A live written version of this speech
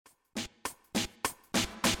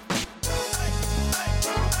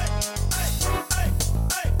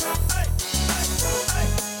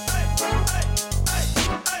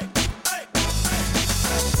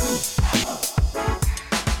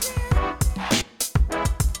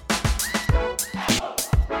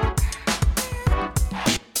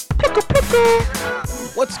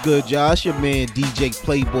What's good, y'all? It's your man DJ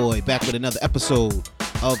Playboy back with another episode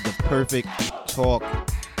of the Perfect Talk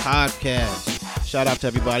Podcast. Shout out to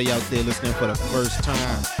everybody out there listening for the first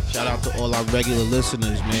time. Shout out to all our regular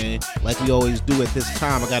listeners, man. Like we always do at this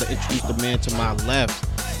time, I gotta introduce the man to my left.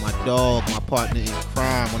 My dog, my partner in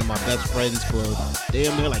crime, one of my best friends for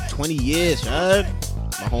damn near like 20 years, right?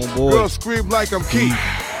 My homeboy. Girl scream like I'm Keith.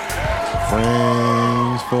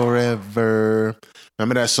 Friends forever.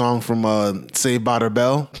 Remember that song from Saved by the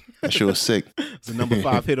Bell? That shit was sick. It's a number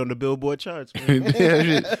 5 hit on the Billboard charts, man. Yeah,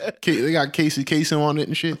 shit. They got Casey Kasem on it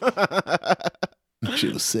and shit. That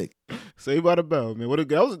shit was sick. Saved by the Bell, man.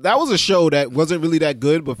 That was a show that wasn't really that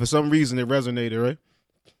good, but for some reason it resonated, right?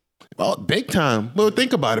 Well, big time. Well,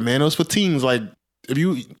 think about it, man. It was for teens. Like, would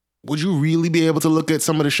you really be able to look at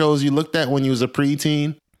some of the shows you looked at when you was a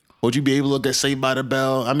preteen? Would you be able to look at Saved by the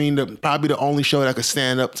Bell? I mean, probably the only show that could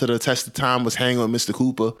stand up to the test of time was Hanging with Mr.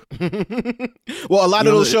 Cooper. Well, a lot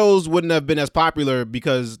of those shows wouldn't have been as popular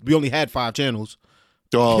because we only had 5 channels.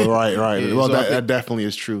 Oh, right. Yeah, Well, so that definitely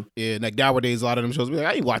is true. Yeah, like nowadays, a lot of them shows, be like,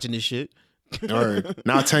 I ain't watching this shit. All right.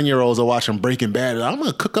 Now 10-year-olds are watching Breaking Bad. I'm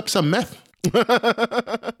going to cook up some meth.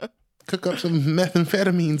 Cook up some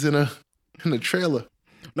methamphetamines in a trailer.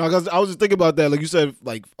 No, because I was just thinking about that. Like you said,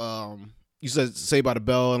 you said Saved by the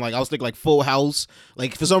Bell, and like I was thinking like Full House.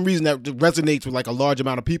 Like for some reason that resonates with like a large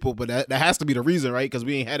amount of people, but that has to be the reason, right? Because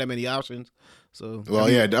we ain't had that many options. So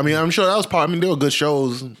yeah. I mean, I'm sure that was part. I mean, there were good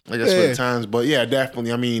shows, I guess, for the times. But yeah,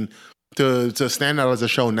 definitely. I mean, to stand out as a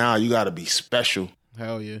show now, you got to be special.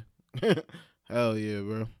 Hell yeah, hell yeah,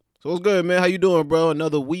 bro. So what's good, man? How you doing, bro?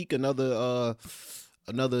 Another week, another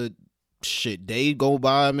day go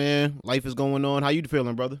by, man. Life is going on. How you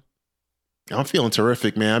feeling, brother? I'm feeling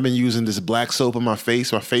terrific, man. I've been using this black soap on my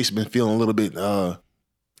face. My face been feeling a little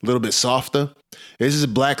bit softer. This is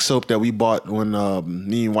black soap that we bought when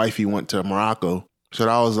me and wifey went to Morocco. So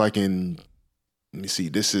that was like let me see,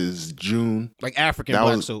 this is June. Like African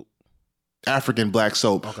black soap. African black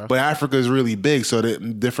soap. Okay. But Africa is really big, so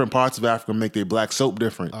that different parts of Africa make their black soap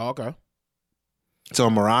different. Oh, okay. So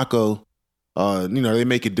in Morocco, they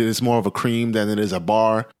make it's more of a cream than it is a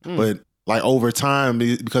bar. But like over time,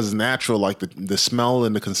 because it's natural, like the smell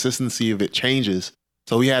and the consistency of it changes.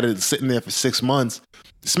 So we had it sitting there for 6 months.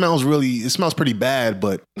 It smells pretty bad,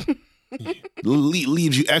 but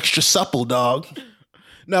leaves you extra supple, dog.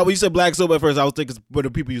 No, when you said black soap at first, I was thinking what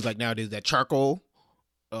do people use like nowadays, that charcoal?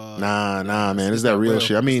 Nah, man. It's that real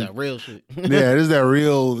shit. I mean, that real shit. Yeah, it is that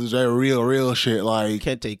real shit. Like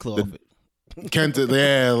Kente cloth.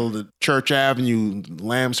 The Church Avenue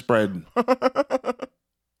lamb spread.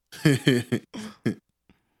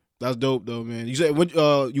 That's dope though, man. You said when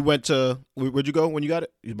you went to where'd you go when you got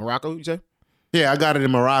it? Morocco, you say? Yeah, I got it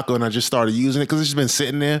in Morocco and I just started using it because it's just been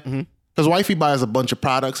sitting there. Because wifey buys a bunch of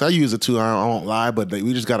products. I use it too, I won't lie, but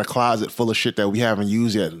we just got a closet full of shit that we haven't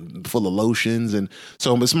used yet, full of lotions. And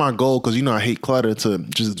so it's my goal, because I hate clutter, to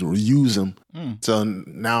just reuse them. So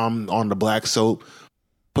now I'm on the black soap.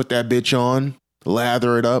 Put that bitch on,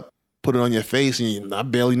 lather it up, put it on your face, and I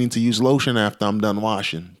barely need to use lotion after I'm done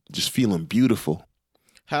washing. Just feeling beautiful.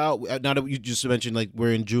 How, now that you just mentioned, like,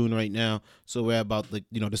 we're in June right now, so we're about the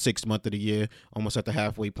 6th month of the year, almost at the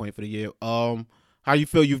halfway point for the year. How you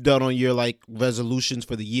feel you've done on your like resolutions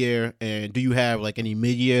for the year, and do you have like any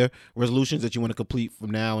mid-year resolutions that you want to complete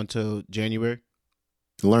from now until January?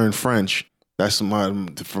 Learn French. That's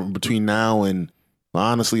between now and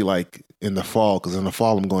honestly, like in the fall, because in the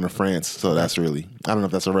fall I'm going to France. So that's really, I don't know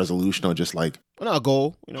if that's a resolution or just like not a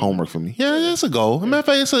goal. Homework for me. Yeah, it's a goal. Matter of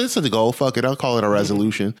fact, it's a goal. Fuck it, I'll call it a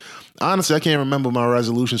resolution. Honestly, I can't remember what my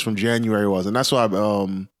resolutions from January was, and that's why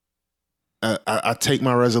I take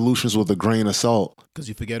my resolutions with a grain of salt. Because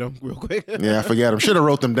you forget them real quick. Yeah, I forget them. Should have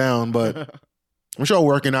wrote them down, but I'm sure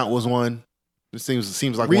working out was one. It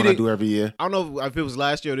seems like one I do every year. I don't know if it was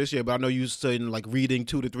last year or this year, but I know you said like reading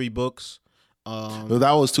 2 to 3 books. Well,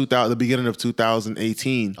 that was the beginning of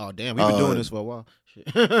 2018. Oh damn, we've been doing this for a while.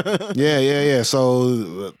 Yeah.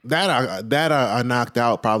 So that I knocked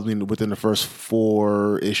out probably within the first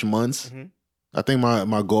 4-ish months. I think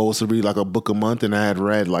my goal was to read like a book a month, and I had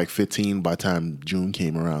read like 15 by the time June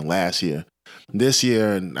came around last year. This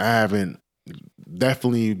year, I haven't.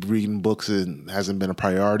 Definitely reading books hasn't been a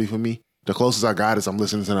priority for me. The closest I got is I'm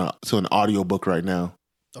listening to an audiobook right now.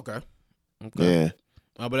 Okay. Yeah.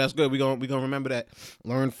 But that's good. We gonna remember that.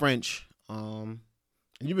 Learn French.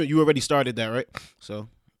 You already started that, right? So.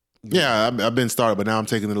 Yeah, I've been started, but now I'm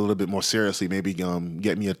taking it a little bit more seriously. Maybe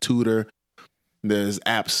get me a tutor. There's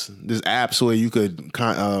apps where you could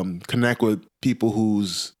connect with people who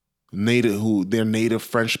they're native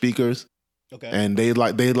French speakers. Okay. And they'd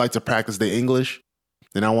like to practice their English.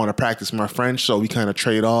 and I want to practice my French, so we kind of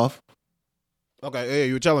trade off. Okay, yeah,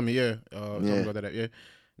 you were telling me, something about that, yeah.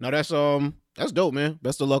 No, that's dope, man.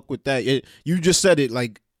 Best of luck with that. You just said it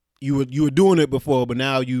like you were doing it before, but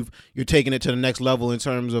now you're taking it to the next level in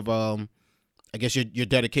terms of I guess your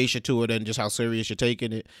dedication to it and just how serious you're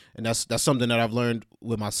taking it, and that's something that I've learned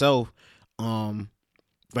with myself.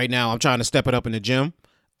 Right now, I'm trying to step it up in the gym.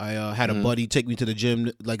 I had a buddy take me to the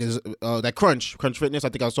gym, like that Crunch Fitness. I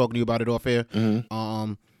think I was talking to you about it off air.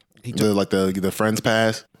 He took the friends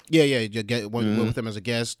pass. Yeah, you went with him as a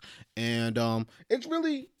guest, and it's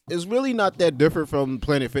really not that different from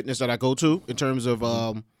Planet Fitness that I go to in terms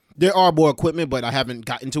of there are more equipment, but I haven't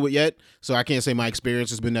gotten to it yet, so I can't say my experience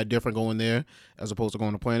has been that different going there as opposed to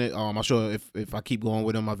going to Planet. I'm sure if I keep going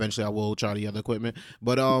with him, eventually I will try the other equipment,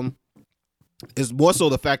 but it's more so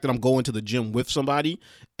the fact that I'm going to the gym with somebody,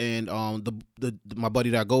 and my buddy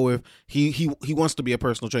that I go with, he wants to be a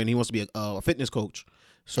personal trainer. He wants to be a fitness coach.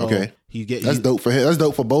 So okay, that's dope for him. That's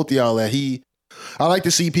dope for both of y'all. I like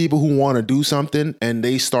to see people who want to do something and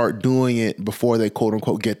they start doing it before they quote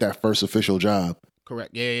unquote get that first official job.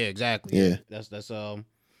 Correct. Yeah, exactly. Yeah, that's and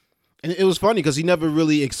it was funny because he never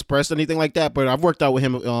really expressed anything like that. But I've worked out with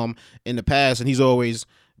him in the past, and he's always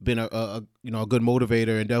been a good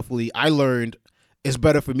motivator, and definitely I learned it's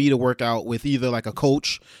better for me to work out with either like a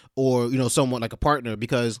coach or someone like a partner,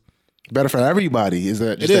 because better for everybody is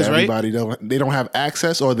that just it is, that everybody right? they don't have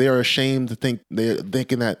access, or they're ashamed to think they're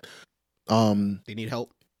thinking that they need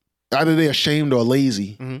help. Either they're ashamed or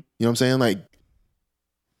lazy. Mm-hmm. You know what I'm saying? Like,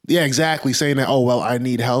 yeah, exactly. Saying that, oh well, I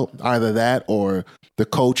need help. Either that, or the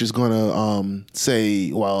coach is gonna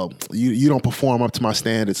say, well, you don't perform up to my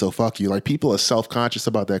standards, so fuck you. Like, people are self-conscious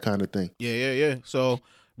about that kind of thing. Yeah. So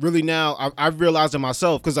really now I've realized it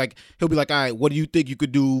myself, because like he'll be like, all right, what do you think you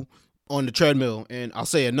could do on the treadmill? And I'll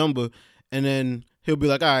say a number, and then he'll be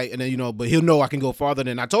like, all right, and then but he'll know I can go farther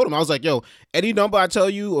than I told him. I was like, yo, any number I tell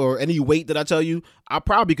you or any weight that I tell you, I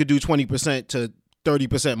probably could do 20% to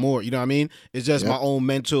 30% more. You know what I mean? It's just my own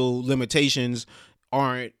mental limitations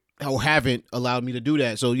haven't allowed me to do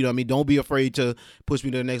that. So, you know what I mean? Don't be afraid to push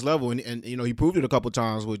me to the next level. And he proved it a couple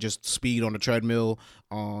times with just speed on the treadmill,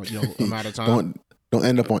 amount of time. Don't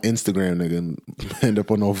end up on Instagram, nigga, and end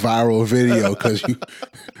up on no viral video because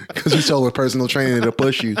you told a personal trainer to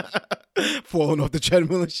push you. Falling off the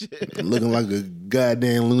treadmill and shit. Looking like a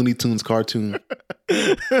goddamn Looney Tunes cartoon.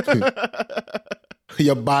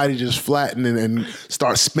 Your body just flattening and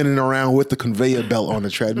start spinning around with the conveyor belt on the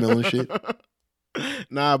treadmill and shit.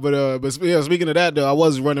 Nah, but speaking of that though, I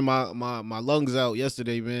was running my lungs out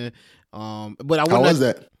yesterday, man. But I wouldn't. How was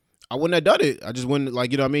that? I wouldn't have done it. I just wouldn't,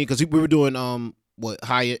 like, you know what I mean? Because we were doing what's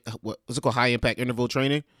it called, high impact interval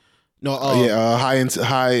training? No, high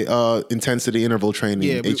intensity interval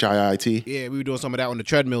training, HIIT. Yeah, we were doing some of that on the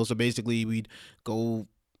treadmill. So basically, we'd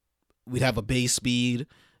have a base speed,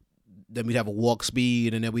 then we'd have a walk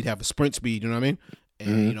speed, and then we'd have a sprint speed. You know what I mean?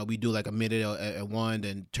 And we do like a minute at one,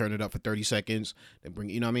 then turn it up for 30 seconds, then bring.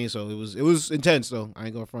 You know what I mean? So it was intense though. I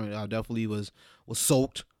ain't gonna front. I definitely was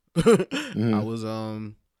soaked. I was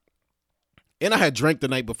and I had drank the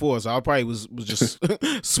night before, so I probably was just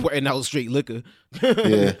sweating out straight liquor.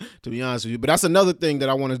 Yeah. To be honest with you. But that's another thing that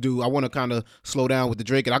I want to do. I want to kind of slow down with the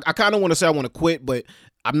drinking. I kind of want to say I want to quit, but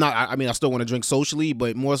I'm not. I mean, I still want to drink socially,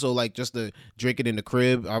 but more so like just to drink it in the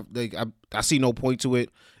crib. I see no point to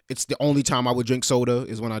it. It's the only time I would drink soda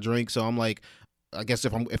is when I drink. So I'm like, I guess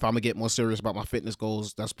if I'm gonna get more serious about my fitness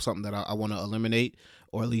goals, that's something that I want to eliminate,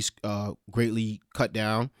 or at least greatly cut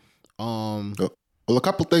down. Well, a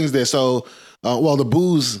couple things there. So, the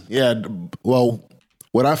booze,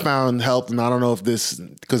 what I found helped, and I don't know if this,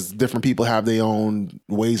 because different people have their own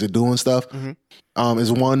ways of doing stuff, is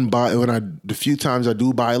the few times I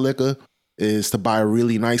do buy liquor, is to buy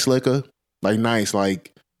really nice liquor, for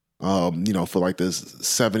like this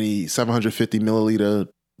 750 milliliter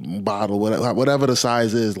bottle, whatever the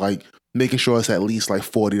size is, like making sure it's at least like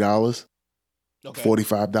 $40,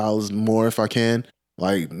 $45 more if I can.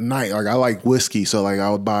 Like I like whiskey, so like I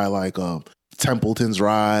would buy like Templeton's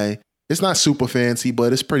Rye. It's not super fancy,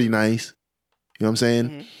 but it's pretty nice. You know what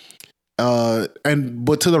I'm saying?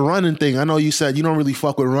 But to the running thing, I know you said you don't really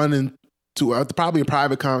fuck with running too. Probably in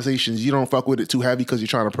private conversations, you don't fuck with it too heavy because you're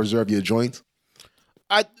trying to preserve your joints.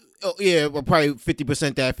 Well, probably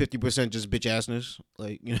 50% that, 50% just bitch assness.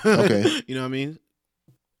 Like, Okay. You know what I mean?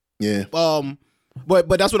 Yeah.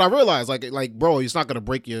 But that's what I realized. Like, bro, it's not gonna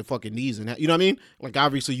break your fucking knees, and you know what I mean. Like,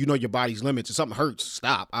 obviously, your body's limits. If something hurts,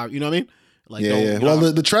 stop. You know what I mean? Like, yeah. Well,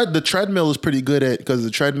 the treadmill is pretty good at, because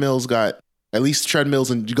the treadmill's got, at least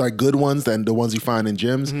treadmills, and you got good ones than the ones you find in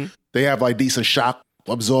gyms. They have like decent shock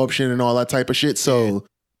absorption and all that type of shit. So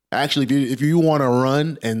Actually, if you want to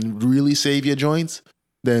run and really save your joints,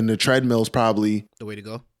 then the treadmill's probably The way to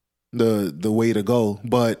go. the way to go.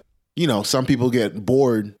 But you know, some people get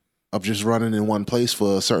bored of just running in one place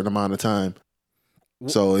for a certain amount of time.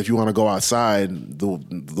 So if you want to go outside,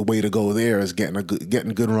 the way to go there is getting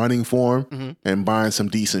good running form and buying some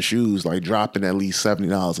decent shoes, like dropping at least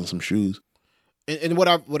 $70 on some shoes. And what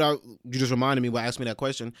you just reminded me when asked me that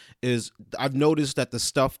question is I've noticed that the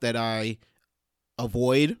stuff that I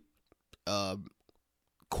avoid,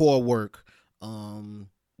 core work,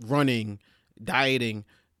 running, dieting,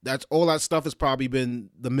 that's all that stuff has probably been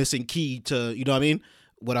the missing key to, you know what I mean?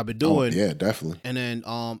 What I've been doing. Oh, yeah, definitely. And then,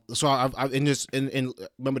 so I've in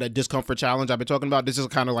remember that discomfort challenge I've been talking about? This is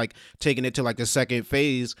kind of like taking it to like the second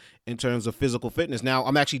phase in terms of physical fitness. Now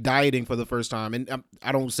I'm actually dieting for the first time. And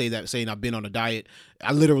I don't say that saying I've been on a diet.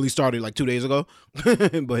 I literally started like 2 days ago,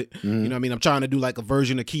 but you know what I mean? I'm trying to do like a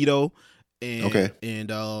version of keto and,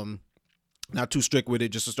 not too strict with it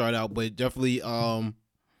just to start out, but definitely,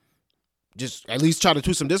 just at least try to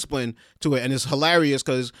do some discipline to it. And it's hilarious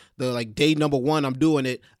because the like day number 1 I'm doing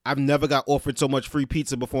it, I've never got offered so much free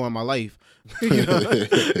pizza before in my life. You know?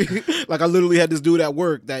 Like I literally had this dude at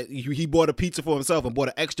work that he bought a pizza for himself and bought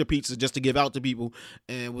an extra pizza just to give out to people,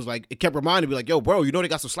 and was like, it kept reminding me like, yo bro, you know they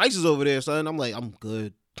got some slices over there, son. I'm like, I'm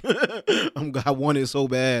good. I want it so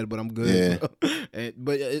bad, but I'm good. Yeah.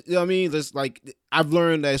 But you know what I mean? It's like I've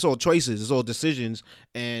learned that it's all choices, it's all decisions,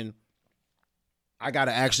 and I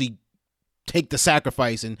gotta actually take the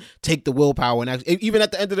sacrifice and take the willpower. And even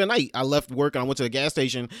at the end of the night, I left work and I went to the gas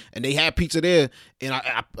station and they had pizza there, and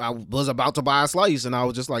I was about to buy a slice, and I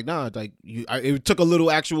was just like, nah, like it took a little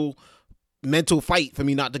actual mental fight for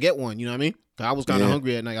me not to get one. You know what I mean? I was kind of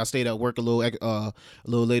hungry at night. I stayed at work a little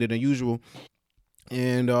later than usual,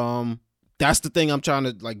 and that's the thing I'm trying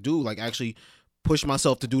to like do, like actually push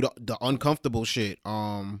myself to do the uncomfortable shit,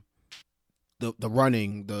 the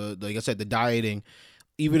running, the like I said, the dieting.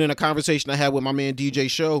 Even in a conversation I had with my man DJ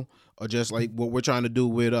Show, or just like what we're trying to do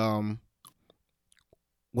with our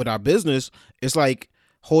business, it's like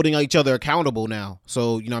holding each other accountable now.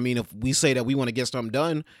 So, you know what I mean? If we say that we want to get something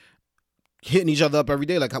done, hitting each other up every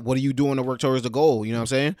day, like, what are you doing to work towards the goal? You know what I'm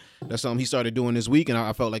saying? That's something he started doing this week, and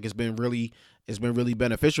I felt like it's been really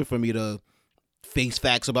beneficial for me to face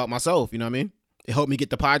facts about myself. You know what I mean? It helped me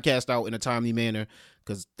get the podcast out in a timely manner,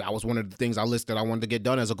 because that was one of the things I listed I wanted to get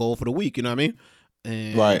done as a goal for the week. You know what I mean?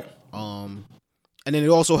 And, right. And then it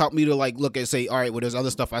also helped me to like look at, say, all right, well, there's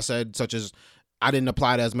other stuff I said, such as I didn't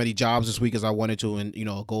apply to as many jobs this week as I wanted to, and you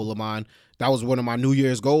know, a goal of mine, that was one of my New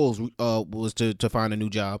Year's goals, was to find a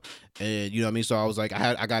new job. And you know what I mean? So I was like,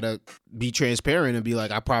 I gotta be transparent and be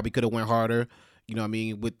like, I probably could have went harder, you know what I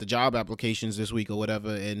mean, with the job applications this week or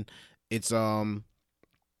whatever. And it's only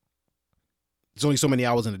so many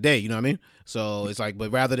hours in a day, you know what I mean? So it's like,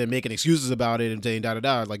 but rather than making excuses about it and saying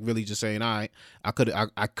da-da-da, like really just saying, all right, I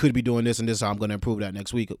could be doing this, and this is how I'm going to improve that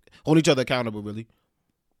next week. Hold each other accountable, really.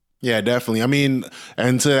 Yeah, definitely. I mean,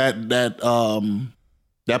 and to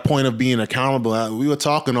that point of being accountable, we were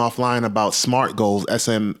talking offline about SMART goals,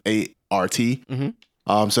 SMART.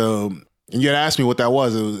 So, and you had asked me what that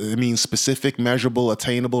was. It means specific, measurable,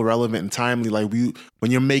 attainable, relevant, and timely. Like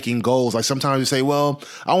when you're making goals, like sometimes you say, well,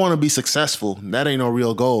 I want to be successful. That ain't no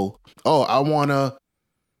real goal. Oh, I want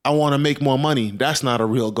to make more money. That's not a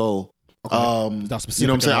real goal. Okay. You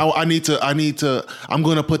know what I'm saying? I need to, I'm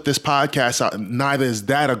going to put this podcast out. Neither is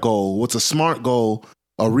that a goal. What's a SMART goal?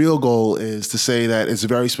 A real goal is to say that it's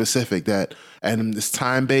very specific, and it's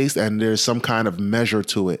time-based, and there's some kind of measure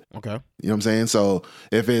to it. Okay. You know what I'm saying? So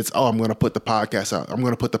if it's, I'm going to put the podcast out. I'm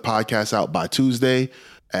going to put the podcast out by Tuesday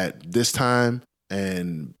at this time,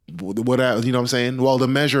 and whatever, you know what I'm saying? Well, the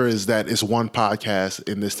measure is that it's one podcast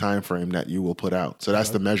in this time frame that you will put out. So that's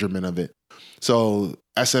the measurement of it. So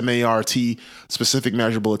SMART, specific,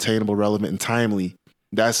 measurable, attainable, relevant, and timely.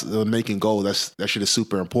 That's making goals. That shit is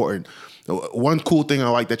super important. One cool thing I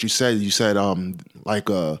like that you said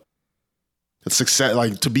success,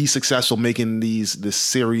 like to be successful, making this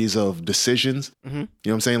series of decisions. You know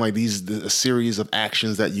what I'm saying? Like a series of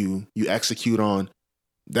actions that you execute on.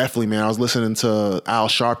 Definitely, man. I was listening to Al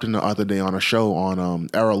Sharpton the other day on a show on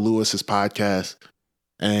Errol Lewis's podcast,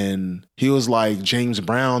 and he was like, James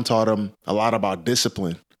Brown taught him a lot about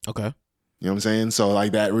discipline. Okay. You know what I'm saying? So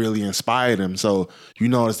like that really inspired him. So you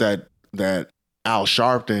notice that Al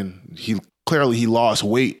Sharpton, he lost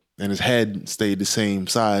weight and his head stayed the same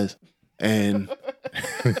size. And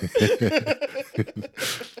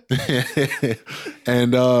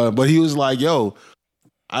but he was like, yo,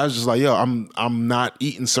 I was just like, yo, I'm not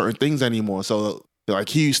eating certain things anymore. So like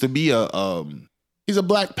he used to be he's a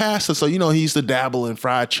black pastor, so you know he used to dabble in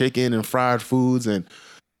fried chicken and fried foods, and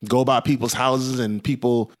go by people's houses, and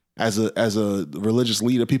people as a religious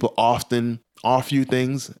leader, people often offer you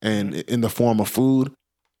things and in the form of food.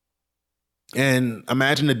 And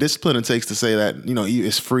imagine the discipline it takes to say that,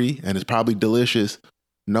 it's free and it's probably delicious.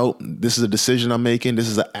 Nope, this is a decision I'm making. This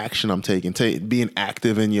is an action I'm taking. Being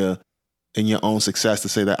active in your own success to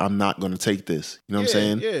say that I'm not going to take this. You know what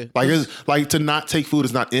I'm saying? Yeah. Like to not take food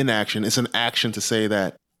is not inaction. It's an action to say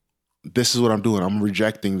that this is what I'm doing. I'm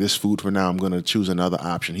rejecting this food for now. I'm going to choose another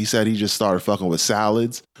option. He said he just started fucking with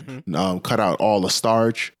salads, cut out all the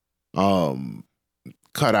starch,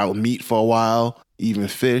 cut out meat for a while, even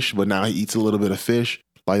fish, but now he eats a little bit of fish.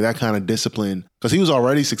 Like that kind of discipline, because he was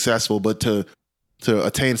already successful, but to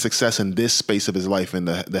attain success in this space of his life in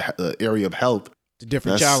the area of health, it's a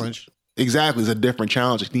different challenge. Exactly, it's a different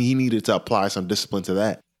challenge. He needed to apply some discipline to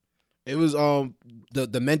that. It was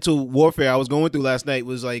the mental warfare I was going through last night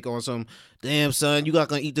was like on some, damn son, you not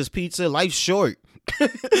gonna eat this pizza? Life's short.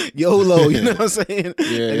 YOLO, you know what I'm saying? And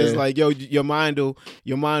it's like, yo, your mind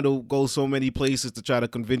will go so many places to try to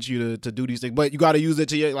convince you to do these things, but you got to use it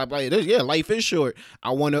to your life is short.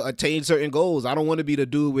 I want to attain certain goals. I don't want to be the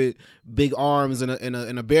dude with big arms and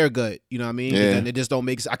a bear gut. You know what I mean? Yeah. And it just don't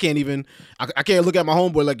make sense. I can't look at my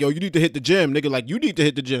homeboy like, yo, you need to hit the gym, nigga. Like, you need to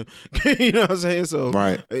hit the gym. You know what I'm saying? So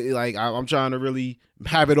right, like I'm trying to really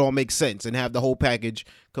have it all make sense and have the whole package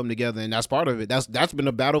come together, and that's part of it. That's been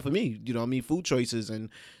a battle for me. You know what I mean? Food choices, and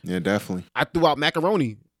yeah, definitely. I threw out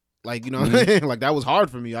macaroni. Like, you know what I mean? Like, that was hard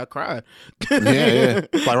for me. I cried. Yeah.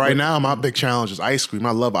 Like right now, my big challenge is ice cream.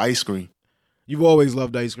 I love ice cream. You've always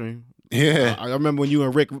loved ice cream. Yeah. I remember when you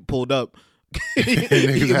and Rick pulled up.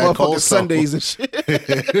 Niggas You had motherfucking cold Sundays and shit.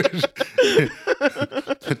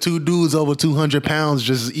 2 dudes over 200 pounds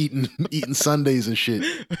just eating Sundays and shit,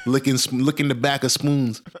 licking the back of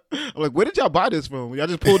spoons. I'm like, where did y'all buy this from? Y'all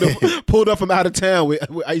just pulled up from out of town with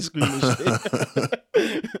ice cream and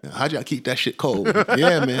shit. How'd y'all keep that shit cold?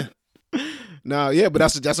 Yeah, man. No, yeah, but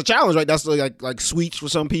that's a challenge, right? That's like sweets for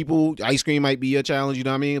some people. Ice cream might be a challenge, you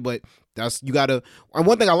know what I mean? But you gotta. And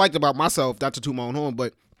one thing I liked about myself, not to toot my own horn,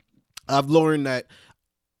 but I've learned that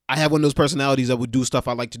I have one of those personalities that would do stuff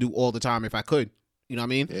I like to do all the time if I could. You know what I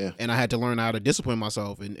mean? Yeah. And I had to learn how to discipline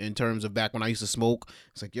myself in terms of back when I used to smoke.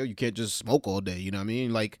 It's like, yo, you can't just smoke all day. You know what I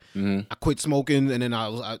mean? Like, I quit smoking, and then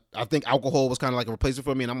I think alcohol was kind of like a replacement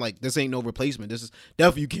for me. And I'm like, this ain't no replacement. This is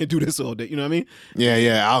definitely, you can't do this all day. You know what I mean?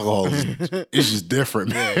 Yeah. Alcohol it's just different,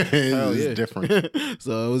 man. It's different.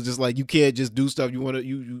 So it was just like, you can't just do stuff you want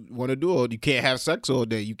to do, or you can't have sex all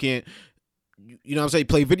day. You can't, you know what I'm saying,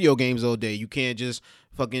 play video games all day. You can't just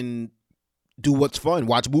fucking do what's fun,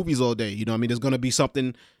 watch movies all day. You know what I mean? There's gonna be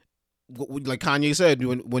something, like Kanye said,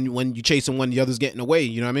 when you chasing one, the other's getting away.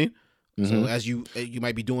 You know what I mean? So as you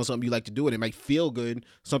might be doing something you like to do, and it might feel good.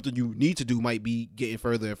 Something you need to do might be getting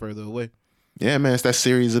further and further away. Yeah, man, it's that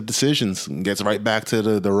series of decisions. It gets right back to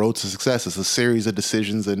the road to success. It's a series of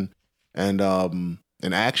decisions and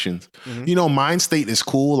actions. You know, mind state is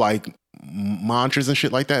cool. Like mantras and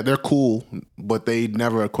shit like that, they're cool, but they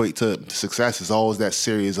never equate to success. It's always that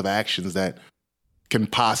series of actions that can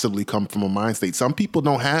possibly come from a mind state. Some people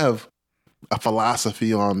don't have a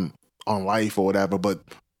philosophy on life or whatever, but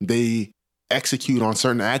they execute on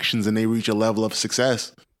certain actions and they reach a level of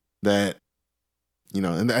success that, you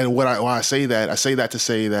know, and why I say that to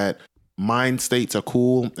say that mind states are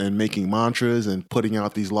cool, and making mantras and putting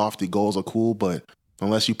out these lofty goals are cool, but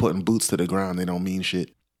unless you putting boots to the ground, they don't mean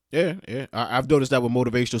shit. Yeah. I've noticed that with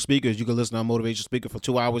motivational speakers. You can listen to a motivational speaker for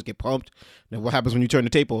 2 hours, get pumped. Then what happens when you turn the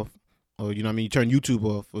tape off? Or, you know what I mean? You turn YouTube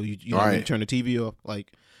off, or you know what I mean? You turn the TV off.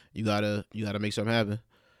 Like, you gotta make something happen.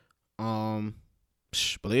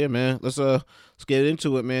 But yeah, man, let's get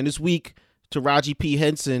into it, man. This week, Taraji P.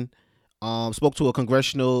 Henson spoke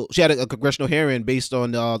to she had a congressional hearing based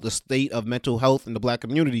on the state of mental health in the Black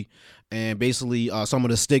community, and basically some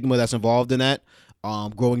of the stigma that's involved in that.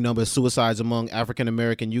 Growing number of suicides among African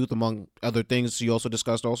American youth, among other things she also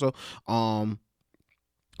discussed also.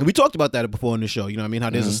 And we talked about that before in the show, you know what I mean? How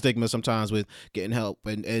there's a stigma sometimes with getting help.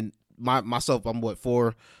 And myself, I'm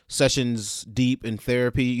 4 sessions deep in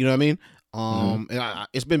therapy, you know what I mean? And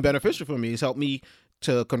it's been beneficial for me. It's helped me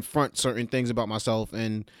to confront certain things about myself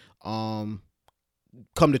and come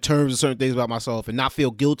to terms with certain things about myself and not feel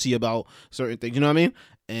guilty about certain things, you know what I mean?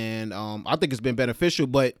 And I think it's been beneficial,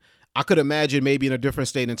 but I could imagine maybe in a different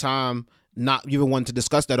state and time not even wanting to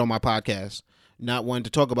discuss that on my podcast, not wanting to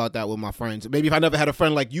talk about that with my friends. Maybe if I never had a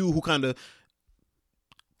friend like you who kind of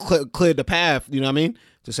cleared the path, you know what I mean?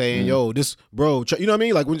 To saying, yo, this, bro, you know what I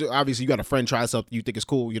mean? Like, when obviously you got a friend try something you think is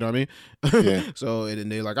cool, you know what I mean? Yeah. So, and then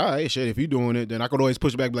they're like, all right, shit, if you doing it, then I could always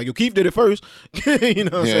push back, be like, yo, Keith did it first. You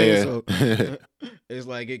know what I'm saying? So, it's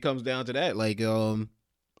like, it comes down to that. Like,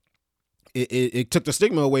 it took the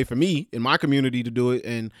stigma away from me in my community to do it,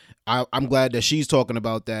 and I'm glad that she's talking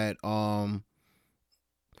about that.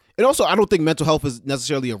 And also, I don't think mental health is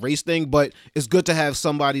necessarily a race thing, but it's good to have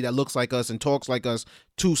somebody that looks like us and talks like us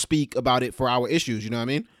to speak about it for our issues. You know what I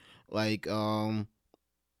mean? Like,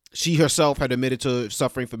 she herself had admitted to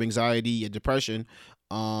suffering from anxiety and depression,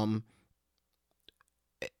 and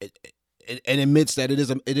admits that it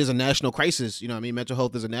is a national crisis. You know what I mean? Mental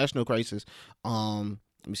health is a national crisis. Let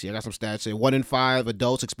me see. I got some stats here. 1 in 5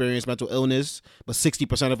 adults experience mental illness, but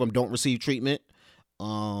 60% of them don't receive treatment.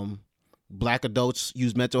 Black adults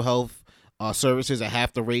use mental health services at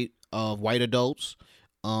half the rate of white adults.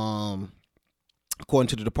 According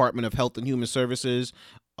to the Department of Health and Human Services,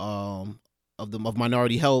 of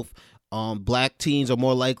minority health, black teens are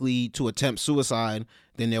more likely to attempt suicide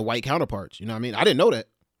than their white counterparts. You know what I mean? I didn't know that.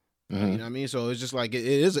 Mm-hmm. You know what I mean? So it's just like it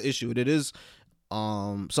is an issue. It is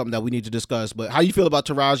something that we need to discuss. But how you feel about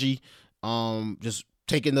Taraji just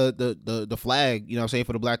taking the flag, you know what I'm saying,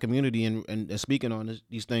 for the black community and speaking on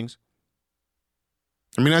these things?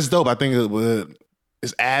 I mean, that's dope. I think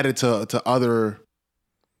it's added to other,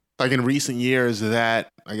 like in recent years, that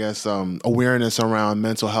I guess awareness around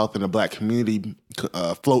mental health in the black community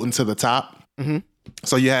floating to the top. Mm-hmm.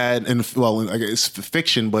 So you had, I guess it's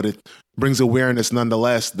fiction, but it brings awareness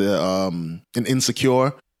nonetheless. In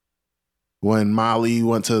Insecure, when Molly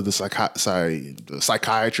went to the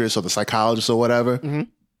psychiatrist or the psychologist or whatever.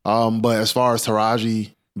 Mm-hmm. But as far as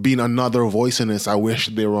Taraji being another voice in this, I wish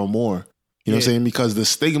there were more. You know what I'm saying? Because the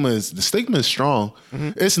stigma is strong.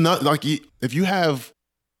 Mm-hmm. It's not like if you have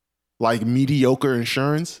like mediocre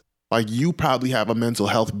insurance, like you probably have a mental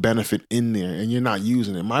health benefit in there and you're not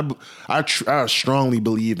using it. I strongly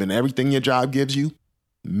believe in everything your job gives you,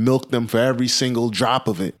 milk them for every single drop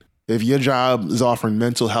of it. If your job is offering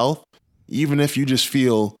mental health, even if you just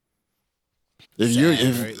feel if you're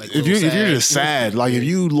just sad, like if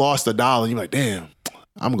you lost $1, you're like, damn,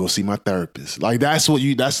 I'm gonna go see my therapist. Like that's what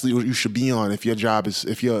you should be on if your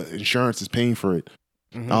insurance is paying for it.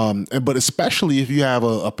 Mm-hmm. But especially if you have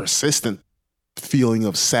a persistent feeling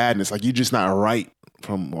of sadness, like you're just not right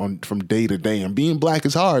from day to day. And being black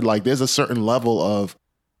is hard. Like there's a certain level of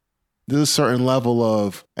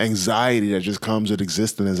anxiety that just comes with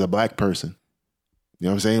existing as a black person. You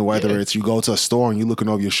know what I'm saying? Whether it's you go to a store and you're looking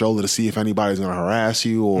over your shoulder to see if anybody's gonna harass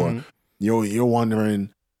you, or mm-hmm. you're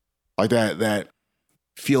wondering like that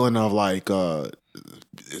feeling of like,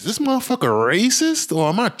 is this motherfucker racist or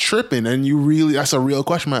am I tripping? And that's a real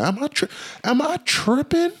question. Like, am I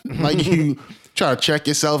tripping? Like you try to check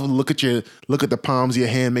yourself, look at the palms of your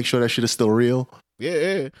hand, make sure that shit is still real.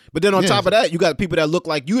 Yeah. But then on top of that, you got people that look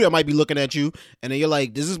like you that might be looking at you, and then you're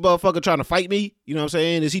like, is this motherfucker trying to fight me? You know what I'm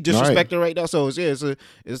saying? Is he disrespecting right now? So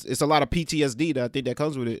it's a lot of PTSD that I think that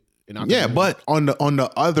comes with it. But on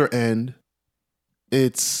the other end,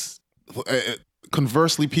 it's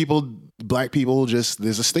conversely, black people, just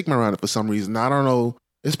there's a stigma around it for some reason. I don't know.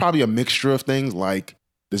 It's probably a mixture of things. Like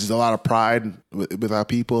there's a lot of pride with our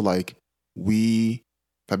people. Like we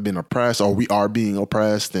have been oppressed, or we are being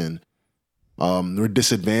oppressed, and we're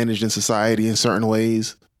disadvantaged in society in certain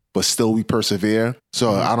ways, but still we persevere.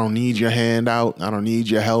 So mm-hmm. I don't need your handout. I don't need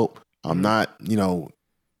your help. I'm not,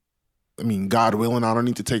 God willing, I don't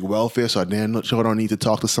need to take welfare, so I damn sure don't need to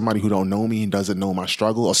talk to somebody who don't know me and doesn't know my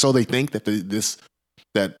struggle. Or so they think that a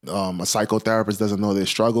psychotherapist doesn't know their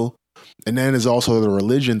struggle. And then there's also the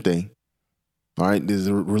religion thing. All right,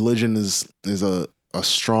 religion is a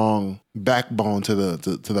strong backbone to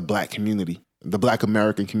the black community, the black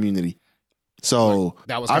American community. So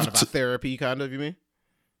that was kind of therapy, kind of, you mean?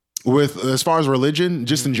 With as far as religion,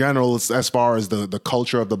 just in general, it's, as far as the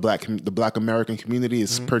culture of the black American community,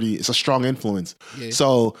 it's it's a strong influence. Yeah.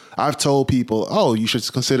 So I've told people, oh, you should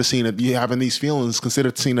consider you having these feelings,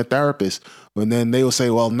 consider seeing a therapist. And then they will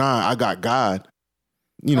say, well, nah, I got God.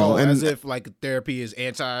 And as if like therapy is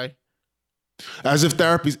as if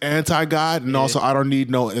therapy's anti-God, and also I don't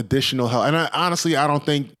need no additional help. And I don't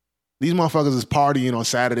think these motherfuckers is partying on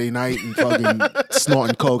Saturday night and fucking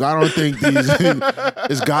snorting coke. I don't think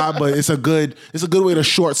it's God, but it's a good way to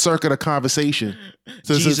short circuit a conversation.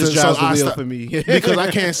 Jesus drives the wheel for me. Because I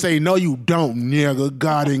can't say, no, you don't, nigga.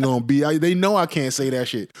 God ain't gonna be. They know I can't say that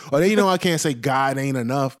shit. Or they know I can't say God ain't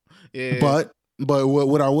enough. Yeah. But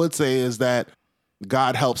what I would say is that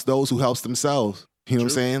God helps those who helps themselves. You know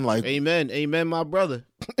what I'm saying? Like, amen, my brother.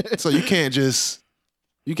 So you can't just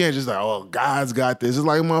like, oh, God's got this. It's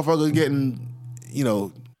like a motherfucker getting,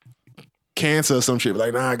 cancer or some shit.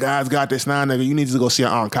 Like, nah, God's got this. Nah, nigga, you need to go see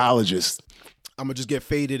an oncologist. I'm gonna just get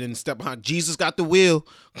faded and step behind. Jesus got the wheel.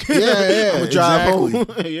 Yeah, I'm gonna drive home.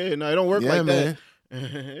 Yeah, no, it don't work like man.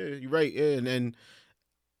 that. You're right. Yeah, and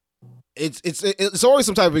it's always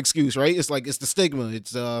some type of excuse, right? It's like it's the stigma,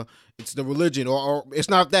 it's the religion, or it's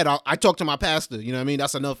not that. I talk to my pastor, you know what I mean?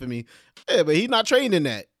 That's enough for me. Yeah, but he's not trained in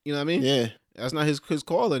that, you know what I mean? Yeah. That's not his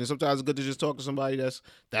calling. And sometimes it's good to just talk to somebody that's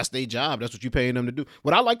their job. That's what you're paying them to do.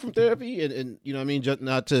 What I like from therapy, and you know what I mean, just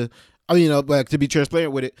not to, but to be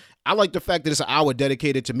transparent with it, I like the fact that it's an hour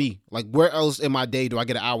dedicated to me. Like, where else in my day do I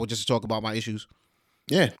get an hour just to talk about my issues?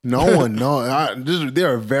 Yeah, no one,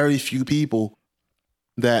 there are very few people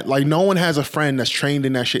that, like, no one has a friend that's trained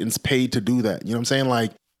in that shit and is paid to do that. You know what I'm saying?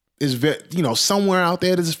 Like, somewhere out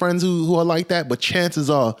there there's friends who are like that, but chances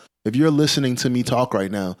are, if you're listening to me talk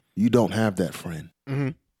right now, you don't have that friend. Mm-hmm. You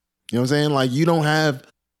know what I'm saying? Like, you don't have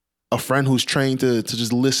a friend who's trained to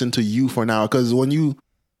just listen to you for an hour. Because when you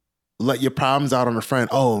let your problems out on a friend,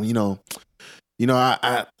 I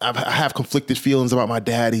have conflicted feelings about my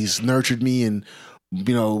dad. He's nurtured me, and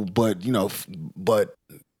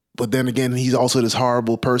but then again, he's also this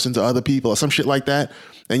horrible person to other people or some shit like that.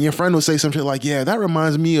 And your friend will say some shit like, yeah, that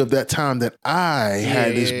reminds me of that time that I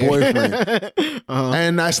had this boyfriend. Uh-huh.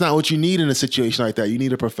 And that's not what you need in a situation like that. You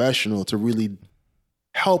need a professional to really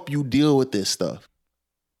help you deal with this stuff.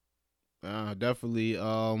 Definitely.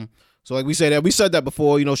 So like we said that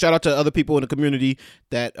before, shout out to other people in the community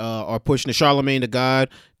that are pushing the Charlemagne the God.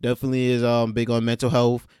 Definitely is big on mental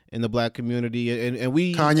health in the Black community, and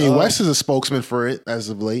we Kanye West is a spokesman for it as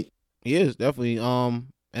of late. He is definitely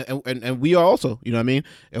and we are also, you know what I mean?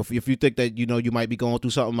 If you think that you might be going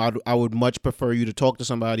through something, I would much prefer you to talk to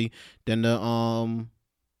somebody than to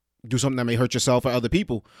do something that may hurt yourself or other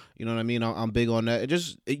people. You know what I mean? I'm big on that.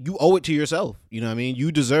 You owe it to yourself. You know what I mean?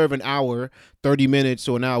 You deserve an hour, 30 minutes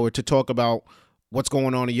to an hour to talk about what's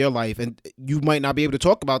going on in your life. And you might not be able to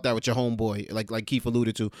talk about that with your homeboy, like Keith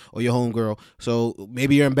alluded to, or your homegirl. So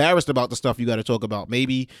maybe you're embarrassed about the stuff you got to talk about.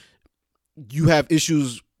 Maybe you have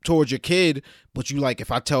issues towards your kid, but you like,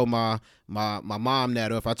 if I tell my mom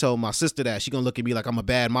that, or if I tell my sister that, she gonna look at me like I'm a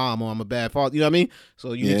bad mom or I'm a bad father. You know what I mean?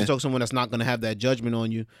 So you need to talk to someone that's not gonna have that judgment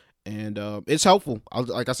on you. And it's helpful.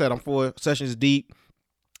 Like I said, I'm 4 sessions deep.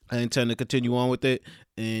 I intend to continue on with it,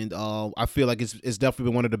 and I feel like it's definitely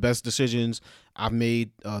been one of the best decisions I've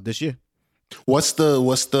made this year. What's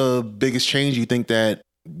the biggest change you think that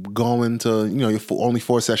going to, you're only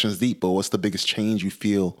 4 sessions deep, but what's the biggest change you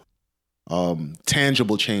feel,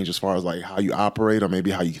 tangible change, as far as like how you operate or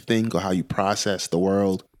maybe how you think or how you process the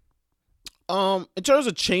world? In terms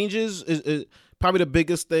of changes, is probably the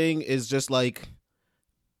biggest thing is just like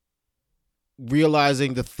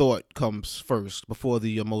realizing the thought comes first before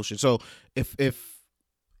the emotion. So if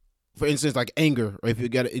for instance, like anger, or if you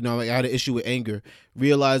got I had an issue with anger,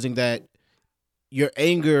 realizing that your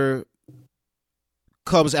anger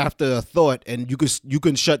comes after a thought, and you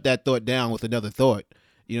can shut that thought down with another thought.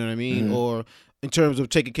 You know what I mean? Mm-hmm. Or in terms of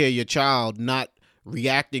taking care of your child, not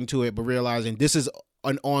reacting to it, but realizing this is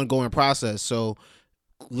an ongoing process. So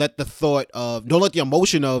let the thought of, don't let the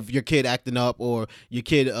emotion of your kid acting up or your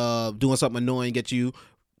kid doing something annoying get you.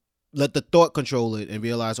 Let the thought control it and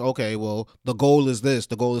realize, okay, well, the goal is this.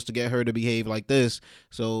 The goal is to get her to behave like this.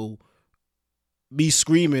 So me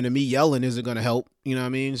screaming and me yelling isn't going to help. You know what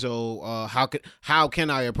I mean? So how can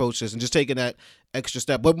I approach this? And just taking that extra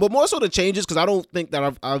step, but more so the changes, because I don't think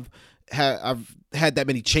that I've had that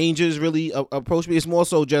many changes really approach me. It's more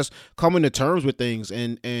so just coming to terms with things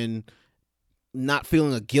and not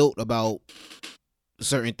feeling a guilt about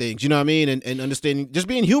certain things, you know what I mean? And understanding, just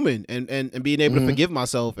being human and being able to forgive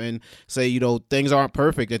myself and say, things aren't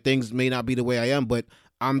perfect and things may not be the way I am, but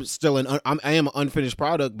I'm still I am an unfinished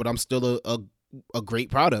product, but I'm still a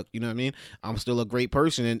great product. You know what I mean? I'm still a great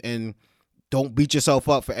person, and don't beat yourself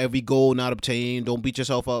up for every goal not obtained. Don't beat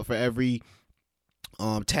yourself up for every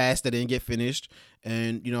task that didn't get finished,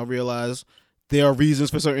 and realize there are reasons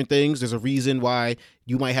for certain things. There's a reason why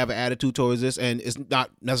you might have an attitude towards this, and it's not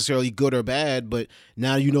necessarily good or bad, but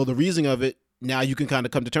now you know the reason of it. Now you can kind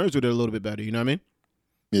of come to terms with it a little bit better. You know what I mean?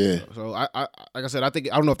 Yeah. So I like I said, I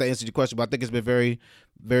don't know if that answered your question, but I think it's been very,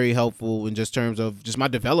 very helpful in just terms of just my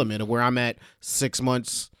development of where I'm at 6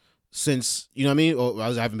 months since, you know what I mean? Or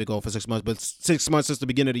I haven't been going for 6 months, but 6 months since the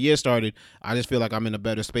beginning of the year started. I just feel like I'm in a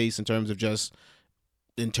better space in terms of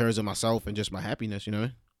myself and just my happiness. You know what I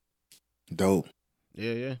mean? Dope.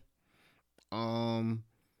 Yeah.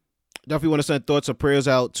 Definitely want to send thoughts and prayers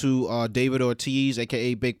out to David Ortiz,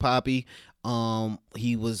 aka Big Papi.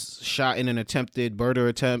 He was shot in an attempted murder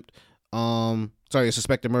attempt. A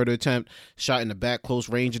suspected murder attempt, shot in the back, close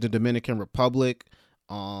range in the Dominican Republic.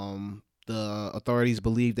 The authorities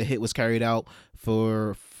believe the hit was carried out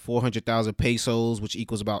for 400,000 pesos, which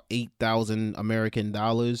equals about 8,000 American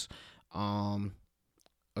dollars.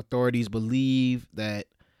 Authorities believe that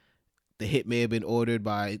the hit may have been ordered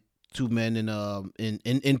by two men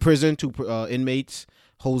in prison, two inmates,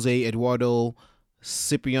 Jose Eduardo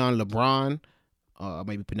Ciprian Lebron. I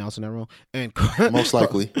might be pronouncing that wrong. And most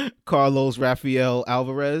likely Carlos Rafael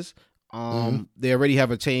Alvarez. They already have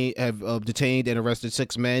detained and arrested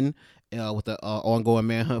 6 men with the ongoing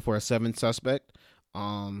manhunt for a 7th suspect.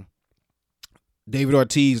 David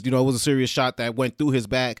Ortiz, it was a serious shot that went through his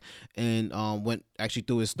back and went actually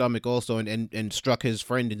through his stomach also, and struck his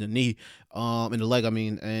friend in the knee, in the leg. I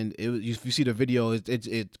mean, and if you see the video,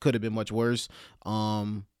 it could have been much worse.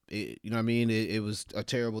 It was a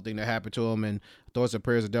terrible thing that happened to him, and thoughts and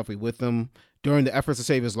prayers are definitely with him. During the efforts to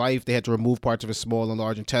save his life, they had to remove parts of his small and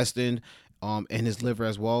large intestine, and his liver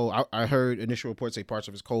as well. I heard initial reports say parts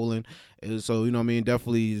of his colon. So,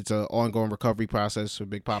 definitely it's an ongoing recovery process for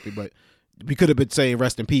Big Papi, but we could have been saying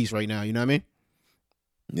rest in peace right now, you know what I mean?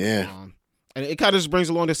 Yeah. And it kind of just brings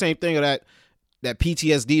along the same thing of that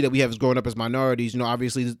PTSD that we have as growing up as minorities.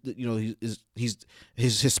 Obviously, he's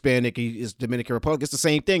Hispanic, he is Dominican Republic. It's the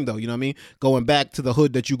same thing though, you know what I mean? Going back to the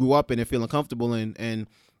hood that you grew up in and feeling comfortable in, and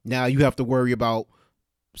now you have to worry about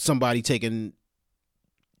somebody taking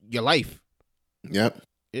your life. Yep.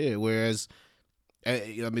 Yeah, whereas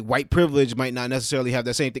white privilege might not necessarily have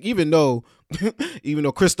that same thing, even though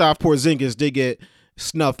Kristaps Porzingis did get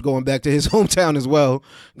snuffed going back to his hometown as well.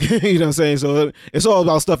 You know what I'm saying? So it's all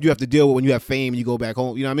about stuff you have to deal with when you have fame and you go back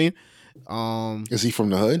home. You know what I mean? Is he from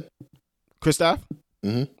the hood? Kristaps?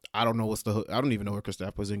 Mm-hmm. I don't know what's the hood. I don't even know where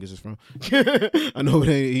Kristaps Porzingis is from. I know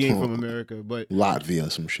he ain't from America, but Latvia or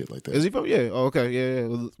some shit like that. Is he from? Yeah. Oh, okay. Yeah.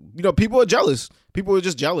 Well, people are jealous. People are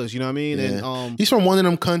just jealous. You know what I mean? Yeah. And he's from one of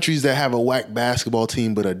them countries that have a whack basketball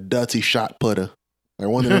team but a dirty shot putter. Like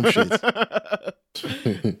one of them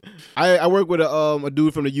shits. I work with a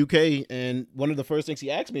dude from the UK, and one of the first things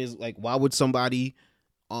he asked me is like, why would somebody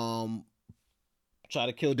try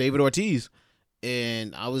to kill David Ortiz?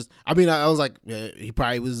 And I was like, yeah, he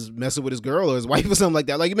probably was messing with his girl or his wife or something like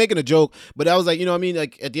that. Like, you're making a joke, but I was like, you know what I mean?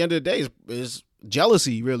 Like, at the end of the day, it's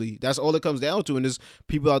jealousy, really. That's all it comes down to. And there's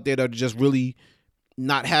people out there that are just really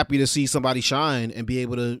not happy to see somebody shine and be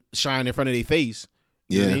able to shine in front of their face.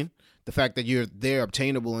 You know what I mean? The fact that you're there,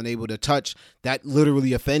 obtainable, and able to touch, that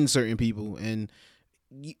literally offends certain people. And,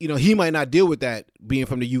 he might not deal with that being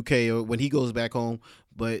from the UK or when he goes back home,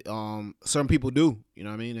 but some people do, you know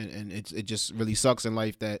what I mean? And it just really sucks in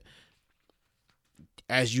life that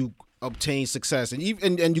as you obtain success and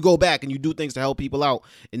you go back and you do things to help people out,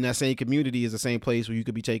 in that same community is the same place where you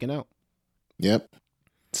could be taken out. Yep.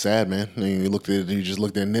 Sad, man. I mean, you just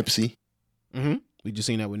looked at Nipsey. Mm-hmm. We just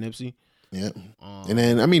seen that with Nipsey. Yep. And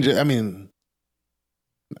then, I mean,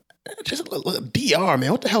 just look, DR,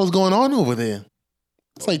 man. What the hell is going on over there?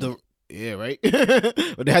 It's like yeah, right.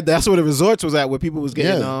 But that's where the resorts was at, where people was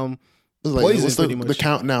getting poisoned. The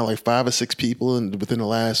count now, like 5 or 6 people within the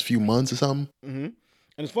last few months or something. Mm-hmm. And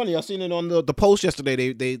it's funny, I seen it on the post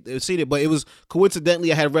yesterday. They seen it, but it was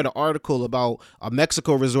coincidentally I had read an article about a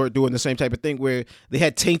Mexico resort doing the same type of thing where they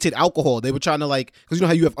had tainted alcohol. They were trying to because you know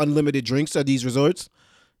how you have unlimited drinks at these resorts.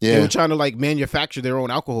 Yeah, they were trying to manufacture their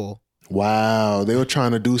own alcohol. Wow, they were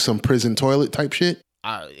trying to do some prison toilet type shit.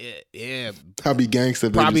 Yeah. I'd be gangster.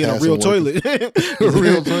 Probably in a real toilet. A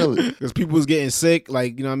real toilet. Because people was getting sick.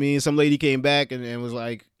 Like, you know what I mean? Some lady came back and was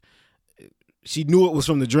like, she knew it was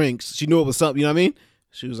from the drinks. She knew it was something, you know what I mean?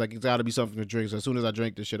 She was like, it's got to be something from the drinks. As soon as I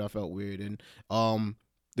drank this shit, I felt weird. And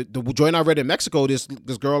the joint I read in Mexico, this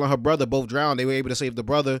girl and her brother both drowned. They were able to save the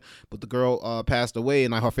brother, but the girl passed away,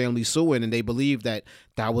 and her family's suing, and they believe that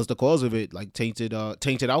was the cause of it, like tainted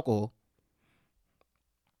alcohol.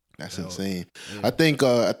 That's insane. Yeah. I think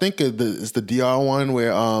it's the DR one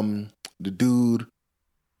where the dude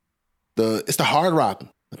it's the Hard Rock.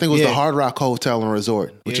 I think it was the Hard Rock Hotel and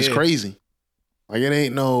Resort, which is crazy. Like, it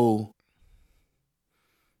ain't no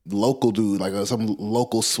local dude, like some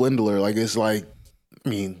local swindler. Like, it's like, I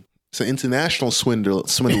mean, it's an international swindler.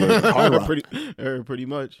 Hard Rock, pretty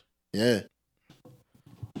much. Yeah.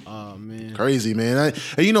 Oh man, crazy, man.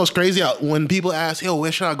 And you know, it's crazy when people ask, "Yo,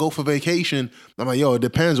 where should I go for vacation?" I'm like, "Yo, it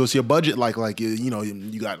depends. What's your budget like? Like, you know,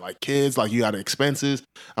 you got like kids, like you got expenses."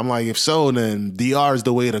 I'm like, if so, then DR is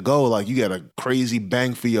the way to go. Like, you got a crazy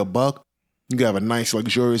bang for your buck. You can have a nice,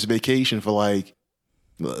 luxurious vacation for like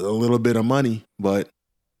a little bit of money, but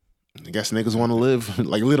I guess niggas want to live,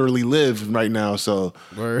 like literally live right now. So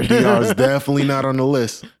DR is definitely not on the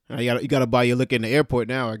list. You gotta buy your liquor in the airport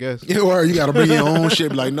now, I guess. Yeah, or you gotta bring your own shit.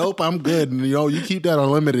 Be like, nope, I'm good. And, you know, you keep that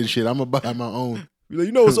unlimited shit. I'm gonna buy my own.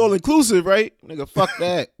 You know, it's all inclusive, right? Nigga, fuck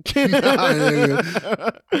that.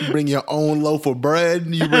 You bring your own loaf of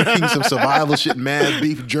bread. You bring some survival shit, mad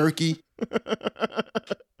beef jerky. You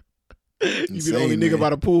be the only nigga by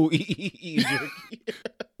the pool eating jerky.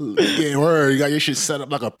 Yeah, word. You got your shit set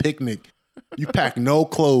up like a picnic. You pack no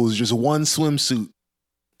clothes, just one swimsuit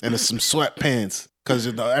and some sweatpants, because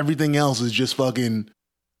everything else is just fucking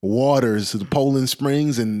waters, the Poland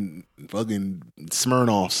Springs and fucking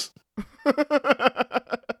Smirnoffs.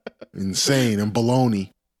 Insane and baloney.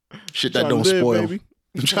 Shit that don't spoil. Baby.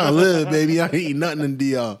 I'm trying to live, baby. I ain't eating nothing in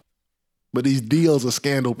DR. But these deals are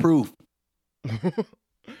scandal proof.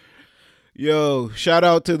 Yo, shout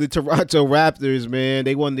out to the Toronto Raptors, man.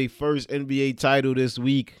 They won their first NBA title this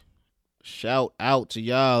week. Shout out to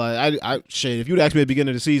y'all. I shit, if you'd asked me at the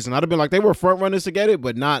beginning of the season, I'd have been like, they were front runners to get it,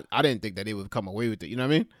 but I didn't think that they would come away with it. You know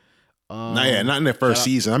what I mean? Not in their first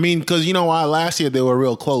season. I mean, because you know why? Last year they were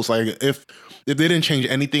real close. Like, if they didn't change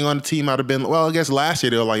anything on the team, I'd have been, well, I guess last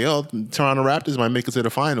year they were like, yo, Toronto Raptors might make it to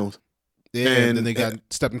the finals. Yeah, and then they got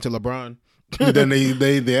stepped into LeBron. then they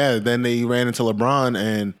ran into LeBron,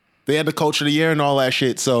 and they had the coach of the year and all that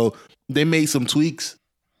shit. So they made some tweaks.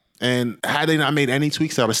 And had they not made any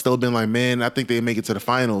tweaks, I would have still been like, man, I think they make it to the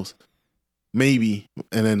finals. Maybe.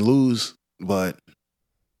 And then lose. But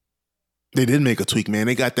they did make a tweak, man.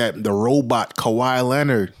 They got the robot Kawhi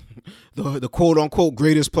Leonard. The quote-unquote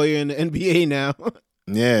greatest player in the NBA now.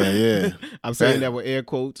 Yeah. I'm saying that with air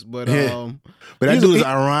quotes. But but that dude is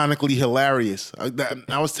ironically hilarious.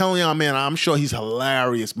 I was telling y'all, man, I'm sure he's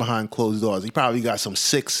hilarious behind closed doors. He probably got some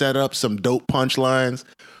sick setups, some dope punchlines.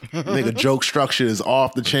 Nigga, joke structure is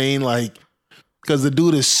off the chain, like, because the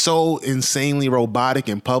dude is so insanely robotic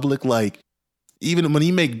in public. Like, even when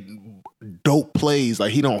he make dope plays,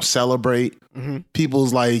 like, he don't celebrate. Mm-hmm.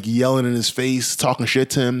 People's like yelling in his face, talking shit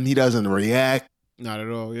to him. He doesn't react. Not at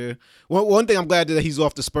all. Yeah. One thing I'm glad that he's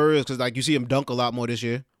off the Spurs, because like you see him dunk a lot more this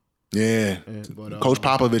year. Yeah. But, Coach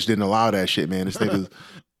Popovich didn't allow that shit, man. This nigga,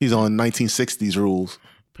 he's on 1960s rules.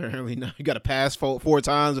 Apparently not. You got to pass four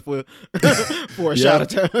times for a shot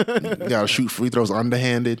attempt. You got to shoot free throws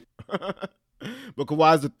underhanded. But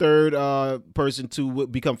Kawhi's the third person to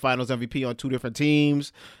become Finals MVP on two different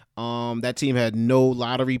teams. That team had no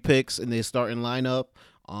lottery picks in their starting lineup.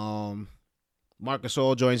 Marc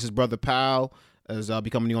Gasol joins his brother Pau as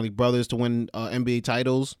becoming the only brothers to win NBA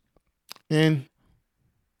titles. And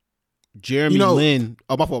Jeremy Lin.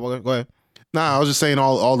 Oh, my fault. Go ahead. Nah, I was just saying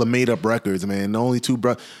all the made up records, man. The only two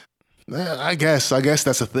brothers. I guess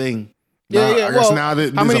that's a thing. Yeah. I guess now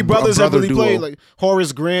that how many brothers have really played? Like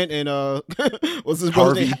Horace Grant and what's his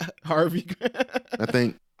brother name? Harvey. I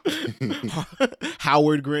think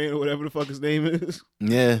Howard Grant or whatever the fuck his name is.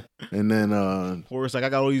 Yeah, and then Horace like, I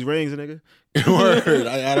got all these rings, nigga. Word.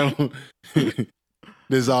 I don't.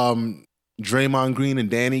 There's Draymond Green and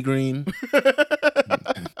Danny Green.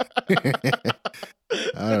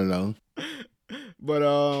 I don't know. But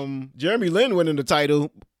Jeremy Lin winning the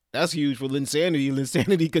title, that's huge for Linsanity.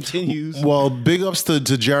 Linsanity continues. Well, big ups to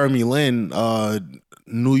Jeremy Lin, former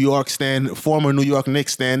New York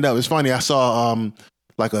Knicks stand up. It's funny, I saw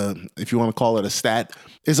like if you want to call it a stat,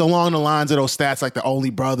 it's along the lines of those stats like the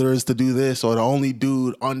only brothers to do this or the only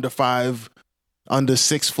dude under 6'6"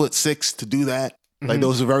 to do that. Mm-hmm. Like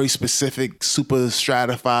those are very specific, super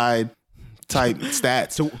stratified type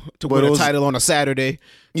stats to win a title on a Saturday.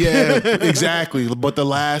 Yeah, exactly. But the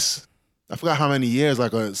last, I forgot how many years,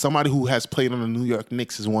 like somebody who has played on the New York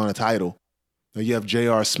Knicks has won a title. You have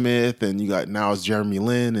J.R. Smith, and you got now it's Jeremy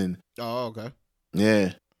Lin, and okay,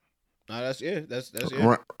 yeah. That's it.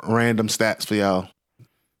 Random stats for y'all.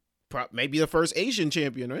 Maybe the first Asian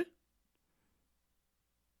champion, right?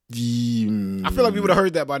 I feel like we would have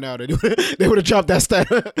heard that by now. They would have dropped that stat.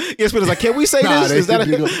 Yes, but it's like, can we say this?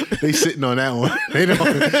 They sitting on that one. They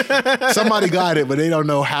don't. Somebody got it, but they don't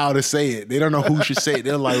know how to say it. They don't know who should say it.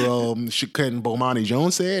 They're like, can Bomani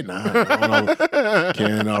Jones say it? Nah, I don't know.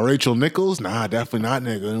 Can Rachel Nichols? Nah, definitely not,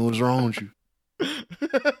 nigga. What's wrong with you?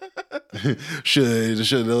 should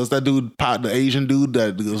that dude, the Asian dude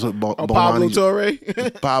that was Pablo Torre?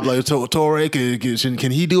 Pablo Torre,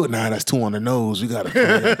 can he do it? Nah, that's too on the nose. We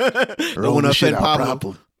gotta roll the shit out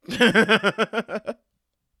properly.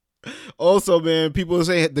 Also, man, people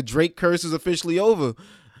say the Drake curse is officially over.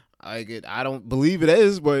 I don't believe it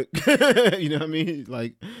is, but you know what I mean?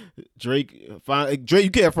 Like Drake,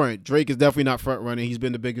 you can't front. Drake is definitely not front running. He's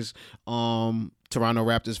been the biggest Toronto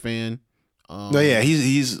Raptors fan. No, yeah,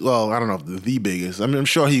 he's well, I don't know if the biggest. I mean, I'm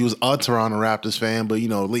sure he was a Toronto Raptors fan, but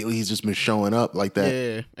lately he's just been showing up like that.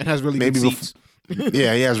 Yeah, and has really good seats.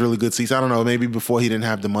 Yeah, he has really good seats. I don't know, maybe before he didn't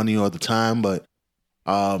have the money or the time, but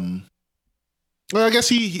well, I guess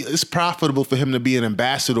he it's profitable for him to be an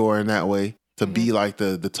ambassador in that way, to be like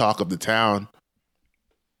the talk of the town.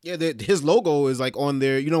 Yeah, his logo is like on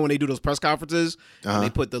there. When they do those press conferences, and they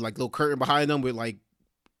put the like little curtain behind them with like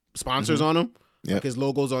sponsors on them. Yeah, like his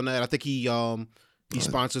logo's on that. I think he He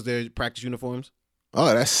sponsors their practice uniforms.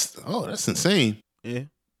 Oh, that's insane. Yeah.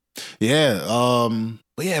 Yeah.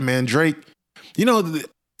 But yeah, man, Drake. You know,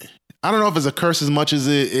 I don't know if it's a curse as much as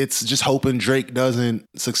it's just hoping Drake doesn't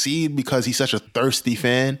succeed because he's such a thirsty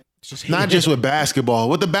fan. Not just with basketball.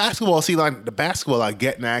 With the basketball, I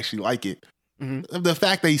get and I actually like it. Mm-hmm. The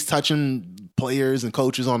fact that he's touching players and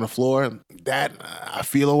coaches on the floor, that I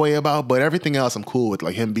feel a way about. But everything else, I'm cool with,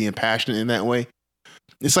 like him being passionate in that way.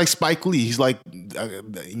 It's like Spike Lee. He's like,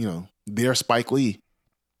 they're Spike Lee.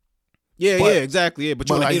 Yeah, exactly. Yeah,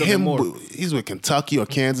 but like him, he's with Kentucky or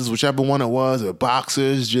Kansas, whichever one it was, or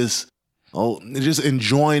boxers, just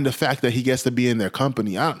enjoying the fact that he gets to be in their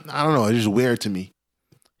company. I don't know. It's just weird to me.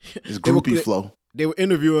 His groupie flow. They were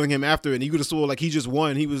interviewing him after, and you could have saw like he just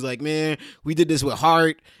won. He was like, "Man, we did this with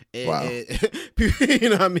heart." And, wow. You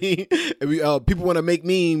know what I mean? And people want to make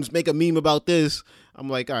memes, make a meme about this. I'm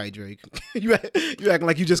like, all right, Drake, you acting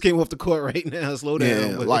like you just came off the court right now. Slow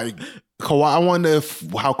down. Yeah, like Kawhi. I wonder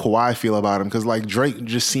how Kawhi feel about him, because like Drake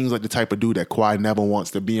just seems like the type of dude that Kawhi never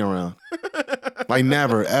wants to be around. Like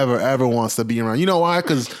never, ever, ever wants to be around. You know why?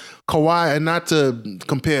 Because Kawhi, and not to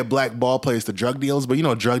compare black ball players to drug dealers, but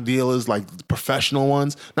drug dealers, like professional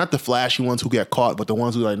ones, not the flashy ones who get caught, but the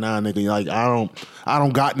ones who like, nah, nigga, like I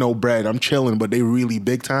don't got no bread. I'm chilling, but they really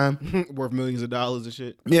big time. Worth millions of dollars and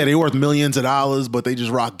shit. Yeah, they worth millions of dollars, but they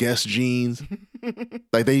just rock Guess jeans.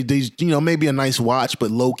 Like they maybe a nice watch,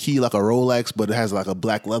 but low key like a Rolex, but it has like a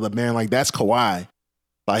black leather band. Like that's Kawhi.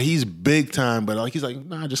 Like he's big time, but like he's like,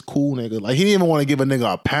 nah, just cool, nigga. Like he didn't even want to give a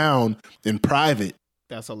nigga a pound in private.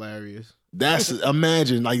 That's hilarious.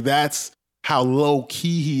 Imagine, like that's how low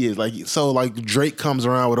key he is. Like so, like Drake comes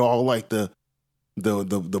around with all like the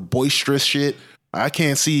boisterous shit. I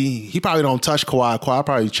can't see. He probably don't touch Kawhi. Kawhi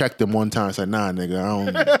probably checked him one time and said, "Nah, nigga,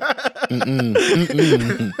 I don't."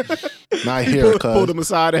 Not here, cuz. Pulled him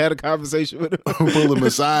aside and had a conversation with him. Pulled him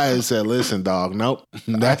aside and said, "Listen, dog, nope,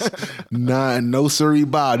 that's not no siree,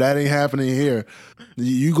 Bob. That ain't happening here.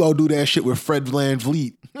 You go do that shit with Fred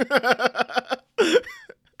VanVleet."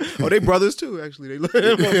 Oh, they brothers too, actually.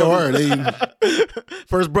 They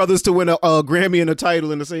first brothers to win a Grammy and a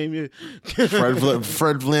title in the same year. Fred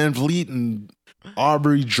VanVleet and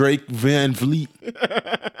Aubrey Drake Van Vliet.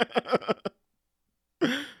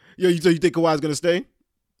 Yo, you think Kawhi's gonna stay?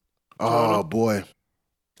 Oh boy,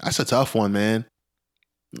 that's a tough one, man.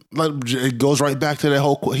 Like it goes right back to that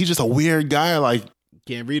whole. He's just a weird guy, like.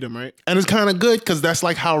 Can't read him, right? And it's kind of good because that's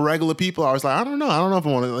like how regular people are. It's like, I don't know if I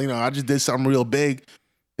want to, I just did something real big.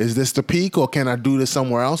 Is this the peak, or can I do this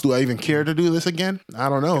somewhere else? Do I even care to do this again? I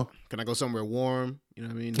don't know. Can I go somewhere warm? You know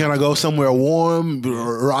what I mean? Can I go somewhere warm,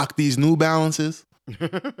 rock these New Balances?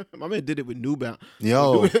 My man did it with New Balance.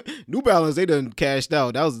 Yo. New Balance, they done cashed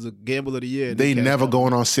out. That was the gamble of the year. They never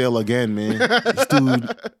going on sale again, man. This dude,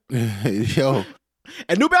 yo.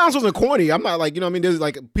 And New Balance wasn't corny. I'm not like, you know what I mean? There's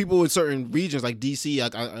like people in certain regions like DC,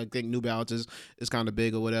 I think New Balance is kind of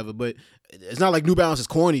big or whatever, but it's not like New Balance is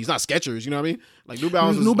corny. It's not Skechers, you know what I mean? Like New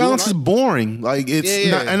Balance is boring. Like it's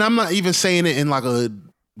not, and I'm not even saying it in like a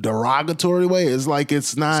derogatory way. It's like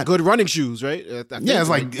it's not it's good running shoes, right? It's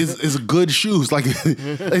like it's good shoes. Like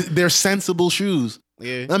they're sensible shoes.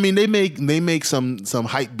 Yeah. I mean, they make some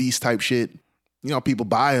hype beast type shit. People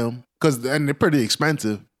buy them and they're pretty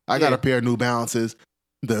expensive. I got a pair of New Balances.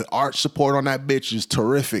 The arch support on that bitch is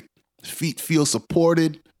terrific. Feet feel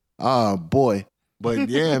supported. Oh, boy. But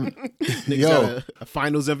yeah, yo, a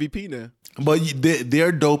finals MVP now. But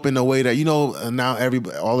they're dope in a way that, now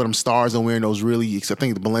all of them stars are wearing those really, I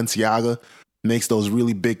think the Balenciaga makes those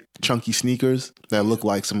really big chunky sneakers that look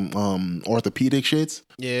like some orthopedic shits.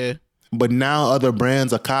 Yeah. But now other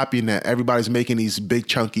brands are copying that. Everybody's making these big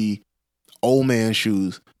chunky old man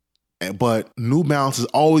shoes. But New Balance has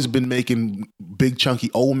always been making big chunky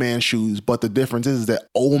old man shoes. But the difference is that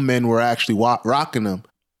old men were actually rocking them.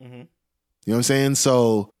 Mm-hmm. You know what I'm saying?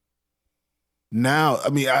 So now, I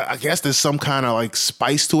mean, I guess there's some kind of like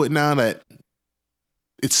spice to it now that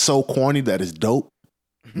it's so corny that it's dope.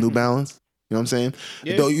 New Balance. You know what I'm saying?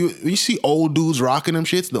 Yeah. Though you see old dudes rocking them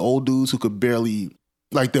shits, the old dudes who could barely,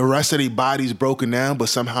 like the rest of their body's broken down, but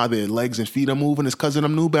somehow their legs and feet are moving. It's because of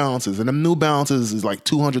them New Balances. And them New Balances is like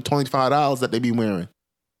 $225 that they be wearing.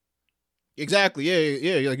 Exactly.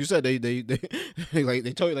 Yeah. Like you said, they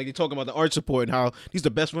talking about the arch support and how these are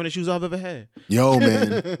the best running shoes I've ever had. Yo,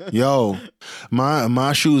 man. Yo.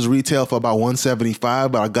 My shoes retail for about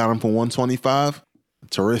 $175, but I got them for $125.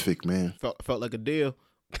 Terrific, man. Felt like a deal.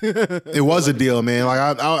 It was a deal, man.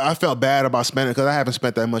 Like I felt bad about spending because I haven't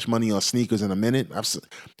spent that much money on sneakers in a minute.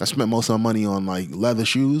 I spent most of my money on like leather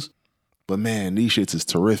shoes, but man, these shits is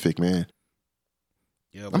terrific, man.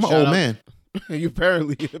 Yeah, I'm an old man. You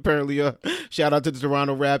apparently, shout out to the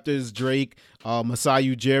Toronto Raptors, Drake,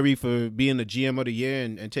 Masai Ujiri for being the GM of the year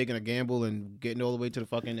and taking a gamble and getting all the way to the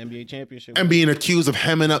fucking NBA championship. And being accused of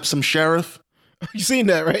hemming up some sheriff. You seen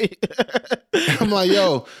that, right? I'm like,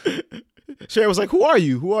 yo. Sheriff was like, who are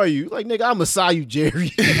you? Who are you? Like, nigga, I'm Masai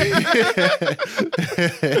Ujiri.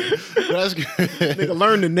 That's good. Nigga,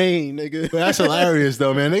 learn the name, nigga. But that's hilarious,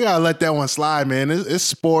 though, man. They gotta let that one slide, man. It's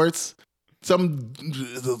sports. Some,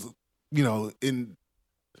 you know, in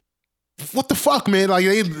what the fuck, man? Like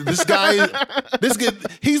this guy,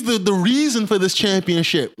 he's the reason for this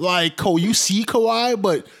championship. Like, you see Kawhi,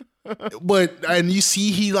 but and you see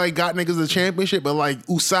he like got niggas the championship, but like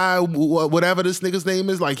Usai, whatever this nigga's name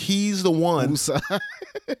is, like he's the one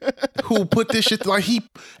who put this shit. Like he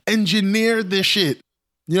engineered this shit.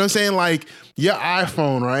 You know what I'm saying? Like your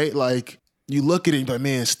iPhone, right? Like. You look at it, but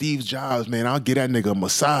man, Steve Jobs, man, I'll get that nigga a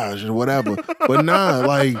massage or whatever. But nah,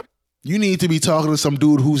 like, you need to be talking to some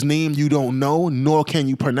dude whose name you don't know, nor can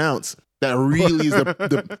you pronounce. That really is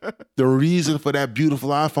the reason for that beautiful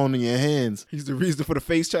iPhone in your hands. He's the reason for the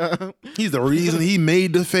FaceTime. He's the reason he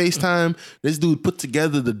made the FaceTime. This dude put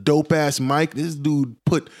together the dope-ass mic. This dude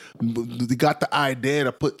got the idea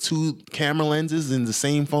to put 2 camera lenses in the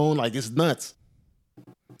same phone. Like, it's nuts.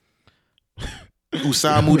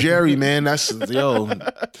 Usam Ujiri, man, that's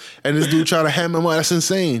and this dude try to ham him up. That's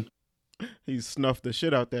insane. He snuffed the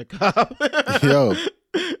shit out that cop. Yo,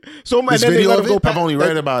 so man, this then video they let him go I've only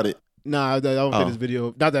read about it. Nah, I don't think this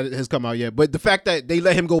video. Not that it has come out yet, but the fact that they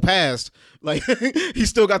let him go past, like he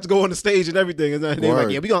still got to go on the stage and everything, and they're like,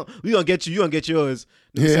 "Yeah, we gonna get you. You gonna get yours."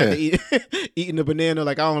 Yeah, eating the banana.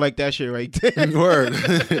 Like I don't like that shit right there. Word.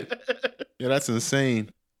 Yeah, that's insane.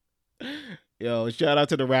 Yo, shout out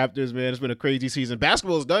to the Raptors, man. It's been a crazy season.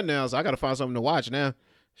 Basketball's done now, so I gotta find something to watch now.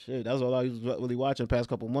 Shit, that's all I was really watching the past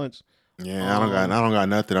couple months. Yeah, I don't got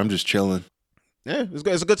nothing. I'm just chilling. Yeah, it's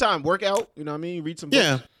good. It's a good time. Workout, you know what I mean? Read some books.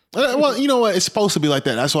 Yeah. Well, you know what? It's supposed to be like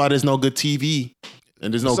that. That's why there's no good TV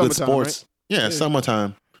and there's no good sports. Right? Yeah,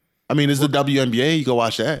 summertime. I mean, it's the WNBA. You go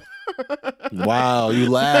watch that. Wow,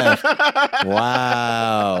 you laugh.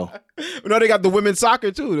 Wow. No, they got the women's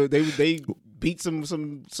soccer too. They beat some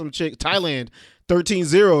chick, Thailand,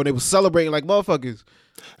 13-0, and they was celebrating like motherfuckers.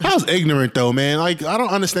 That was ignorant though, man. Like, I don't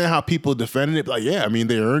understand how people defended it. Like, yeah, I mean,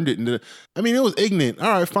 they earned it. It was ignorant.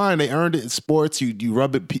 All right, fine. They earned it in sports. You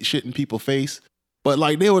rub shit in people's face. But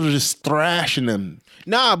like, they were just thrashing them.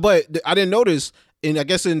 Nah, but I didn't notice. And I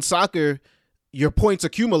guess in soccer, your points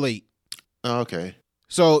accumulate. Oh, okay.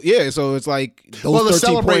 So yeah, so it's like those the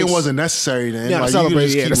celebrating points wasn't necessary then. Yeah, like,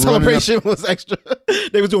 the celebration was extra.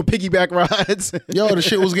 They was doing piggyback rides. Yo, the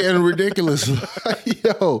shit was getting ridiculous.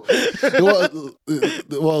 Yo,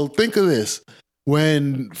 well, think of this: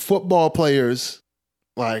 when football players,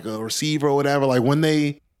 like a receiver or whatever, like when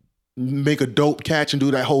they make a dope catch and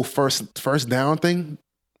do that whole first down thing.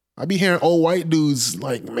 I be hearing old white dudes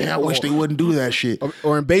like, man, I wish they wouldn't do that shit.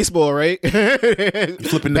 Or in baseball, right?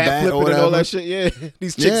 Flipping the bat or whatever. And all that shit. Yeah,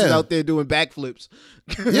 these chicks is out there doing backflips.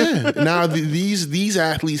 Yeah. Now these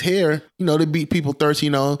athletes here, they beat people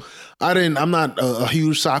 13-0. I'm not a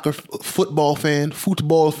huge football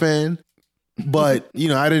fan, but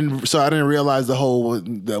I didn't realize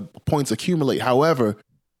the points accumulate. However,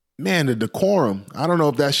 man, the decorum. I don't know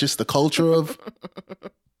if that's just the culture of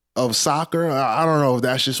soccer. I don't know if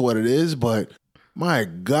that's just what it is, but my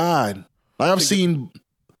God, I've seen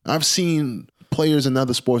players in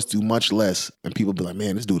other sports do much less, and people be like,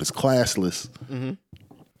 "Man, this dude is classless." Mm-hmm.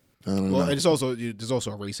 I don't know. And there's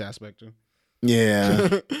also a race aspect too.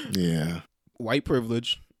 Yeah, yeah. White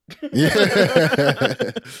privilege. Yeah.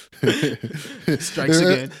 Strikes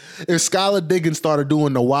again. If Skylar Diggins started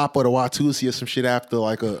doing the WAP or the Watusi or some shit after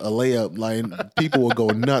like a layup, like people would go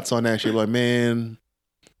nuts on that shit. Like, man.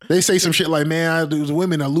 They say some shit like, man, these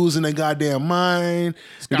women are losing their goddamn mind.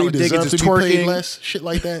 They deserve to be paid less. Shit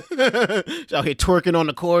like that. She's out here twerking on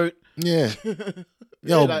the court. Yeah.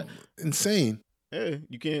 Yo, insane. Yeah,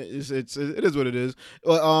 you can't. It is what it is.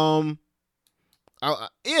 I'm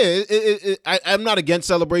not against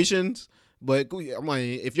celebrations, but I'm like,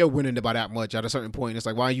 if you're winning by that much at a certain point, it's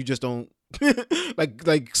like, why you just don't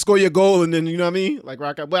like score your goal and then, you know what I mean? Like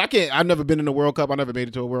rock out. But I can't. I've never been in the World Cup. I never made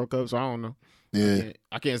it to a World Cup, so I don't know. Yeah,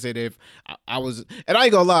 I can't say that if I was, and I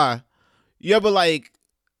ain't gonna lie. You ever like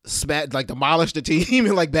demolish the team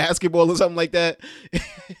in like basketball or something like that?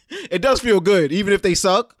 It does feel good, even if they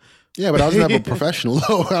suck. Yeah, but I was never professional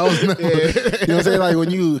though. I was never, you know what I'm saying? Like when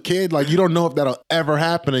you a kid, like you don't know if that'll ever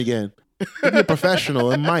happen again. If you're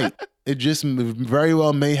professional, it might. It just very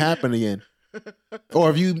well may happen again. Or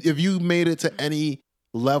if you made it to any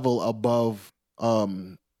level above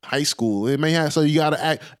high school. It may have, so you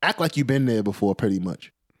gotta act like you've been there before, pretty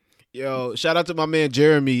much. Yo, shout out to my man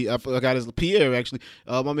Jeremy. I forgot his Pierre actually.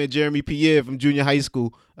 My man Jeremy Pierre from junior high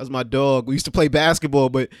school. That's my dog. We used to play basketball,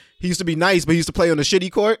 but he used to be nice, but he used to play on the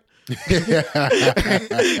shitty court.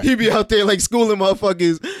 He'd be out there like schooling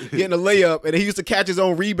motherfuckers, getting a layup, and he used to catch his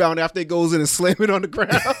own rebound after it goes in and slam it on the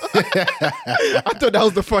ground. I thought that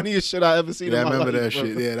was the funniest shit I ever seen. Yeah, in my I remember life, that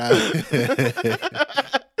bro. shit. Yeah,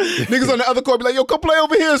 Niggas on the other court be like, yo, come play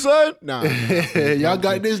over here, son. Nah. y'all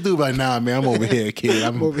got this dude, but nah, man, I'm over here, kid.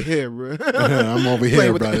 I'm over here, bro. I'm over here,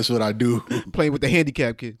 bro. That's what I do. Playing with the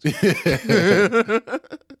handicap kids.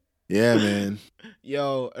 Yeah, man.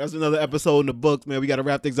 Yo, that's another episode in the books, man. We got to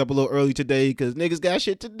wrap things up a little early today because niggas got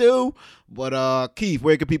shit to do. But Keith,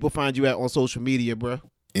 where can people find you at on social media, bro?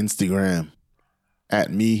 Instagram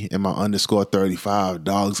at me and my _35.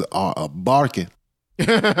 Dogs are barking.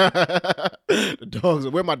 The dogs,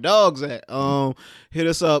 where my dogs at? Hit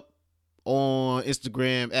us up on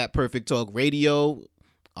Instagram at Perfect Talk Radio.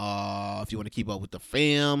 If you want to keep up with the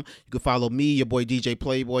fam, you can follow me, your boy DJ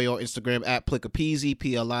Playboy, on Instagram at Plickapeezy,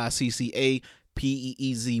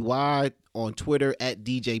 PLICCAPEEZY, on Twitter at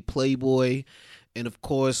DJ Playboy. And of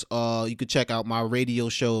course, you can check out my radio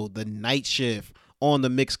show, The Night Shift, on the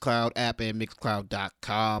Mixcloud app and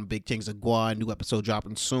Mixcloud.com. Big Things of Guan, new episode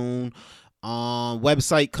dropping soon.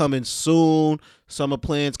 Website coming soon. Summer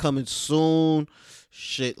plans coming soon.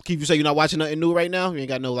 Shit. Keith, you say you're not watching nothing new right now? You ain't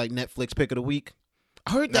got no like Netflix pick of the week?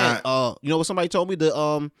 I heard that. You know what somebody told me?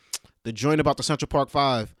 The joint about the Central Park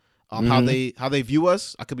 5. How they view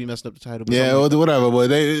us. I could be messing up the title. But yeah, whatever. But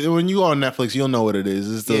when you on Netflix, you'll know what it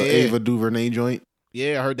is. It's the Ava DuVernay joint.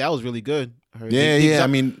 Yeah, I heard that was really good. I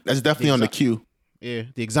mean, that's definitely on the queue. Yeah,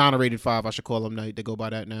 the Exonerated 5. I should call them. They go by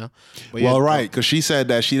that now. But well, right, because she said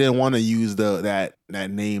that she didn't want to use that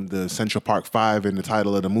name, the Central Park 5, in the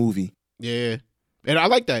title of the movie. Yeah. And I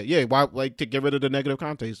like that. Yeah, why to get rid of the negative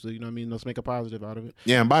context? So, you know what I mean? Let's make a positive out of it.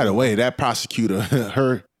 Yeah, and by the way, that prosecutor,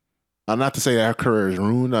 her, not to say that her career is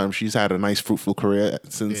ruined. She's had a nice, fruitful career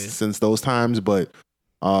since those times, but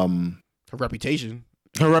her reputation,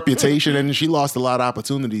 and she lost a lot of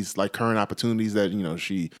opportunities, like current opportunities that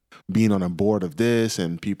she being on a board of this,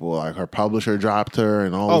 and people like her publisher dropped her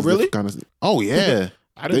and all. Oh, really? Kind of. Oh yeah,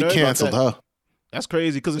 they canceled her. That's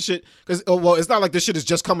crazy because the shit. Well, it's not like this shit is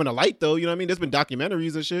just coming to light though. You know what I mean? There's been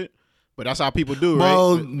documentaries and shit, but that's how people do, right?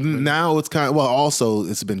 Well, now it's kind of also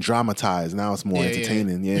it's been dramatized. Now it's more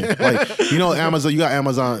entertaining. Yeah, like Amazon. You got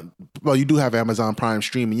Amazon. Well, you do have Amazon Prime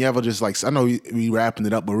streaming. You ever just like I know we wrapping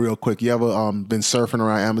it up, but real quick, you ever been surfing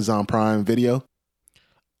around Amazon Prime Video?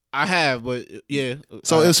 I have, but yeah.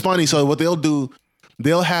 So it's funny. So what they'll do.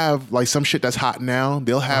 They'll have like some shit that's hot now.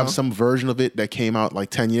 They'll have some version of it that came out like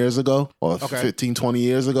 10 years ago or 15, 20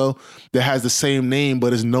 years ago that has the same name,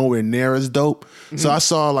 but is nowhere near as dope. Mm-hmm. So I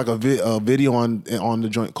saw like a video on the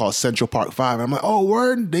joint called Central Park 5. I'm like, oh,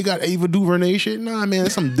 word? They got Ava DuVernay shit? Nah, man,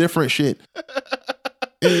 it's some different shit.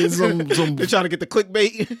 They're trying to get the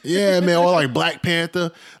clickbait. Yeah, man, or like Black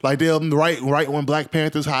Panther. Like they'll right when Black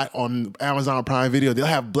Panther's hot on Amazon Prime Video, they'll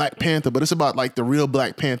have Black Panther, but it's about like the real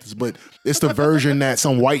Black Panthers, but it's the version that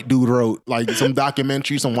some white dude wrote, like some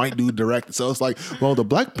documentary, some white dude directed. So it's like, well, the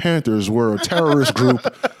Black Panthers were a terrorist group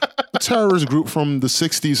from the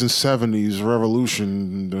 60s and 70s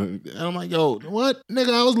revolution. And I'm like, yo, what?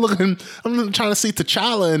 Nigga, I'm trying to see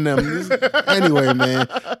T'Challa in them. Anyway, man.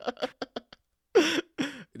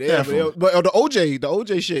 Yeah, but the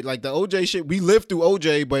OJ shit, like the OJ shit, we lived through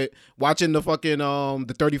OJ, but watching the fucking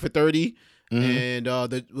the 30 for 30 and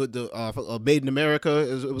the Made in America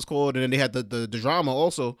it was called, and then they had the drama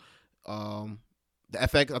also, the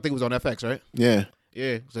FX, I think it was on FX, right? Yeah.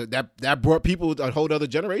 Yeah, so that brought people a whole other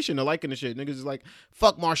generation to liking the shit. Niggas is like,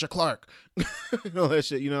 fuck Marsha Clark, all that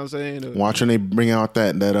shit. You know what I'm saying? Watching they bring out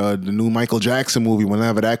that the new Michael Jackson movie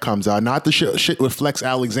whenever that comes out, not the shit with Flex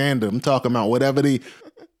Alexander. I'm talking about whatever they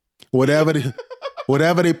put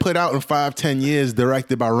out in 5-10 years,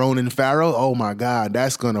 directed by Ronan Farrow. Oh my God,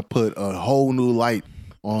 that's gonna put a whole new light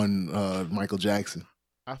on Michael Jackson.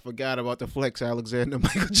 I forgot about the Flex Alexander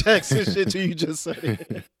Michael Jackson shit till you just said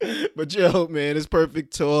it. But yo, man, it's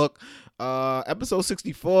Perfect Talk. Episode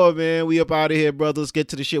 64, man. We up out of here, brothers. Get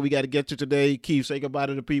to the shit we got to get to today. Keith, say goodbye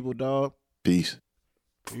to the people, dog. Peace.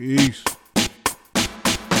 Peace.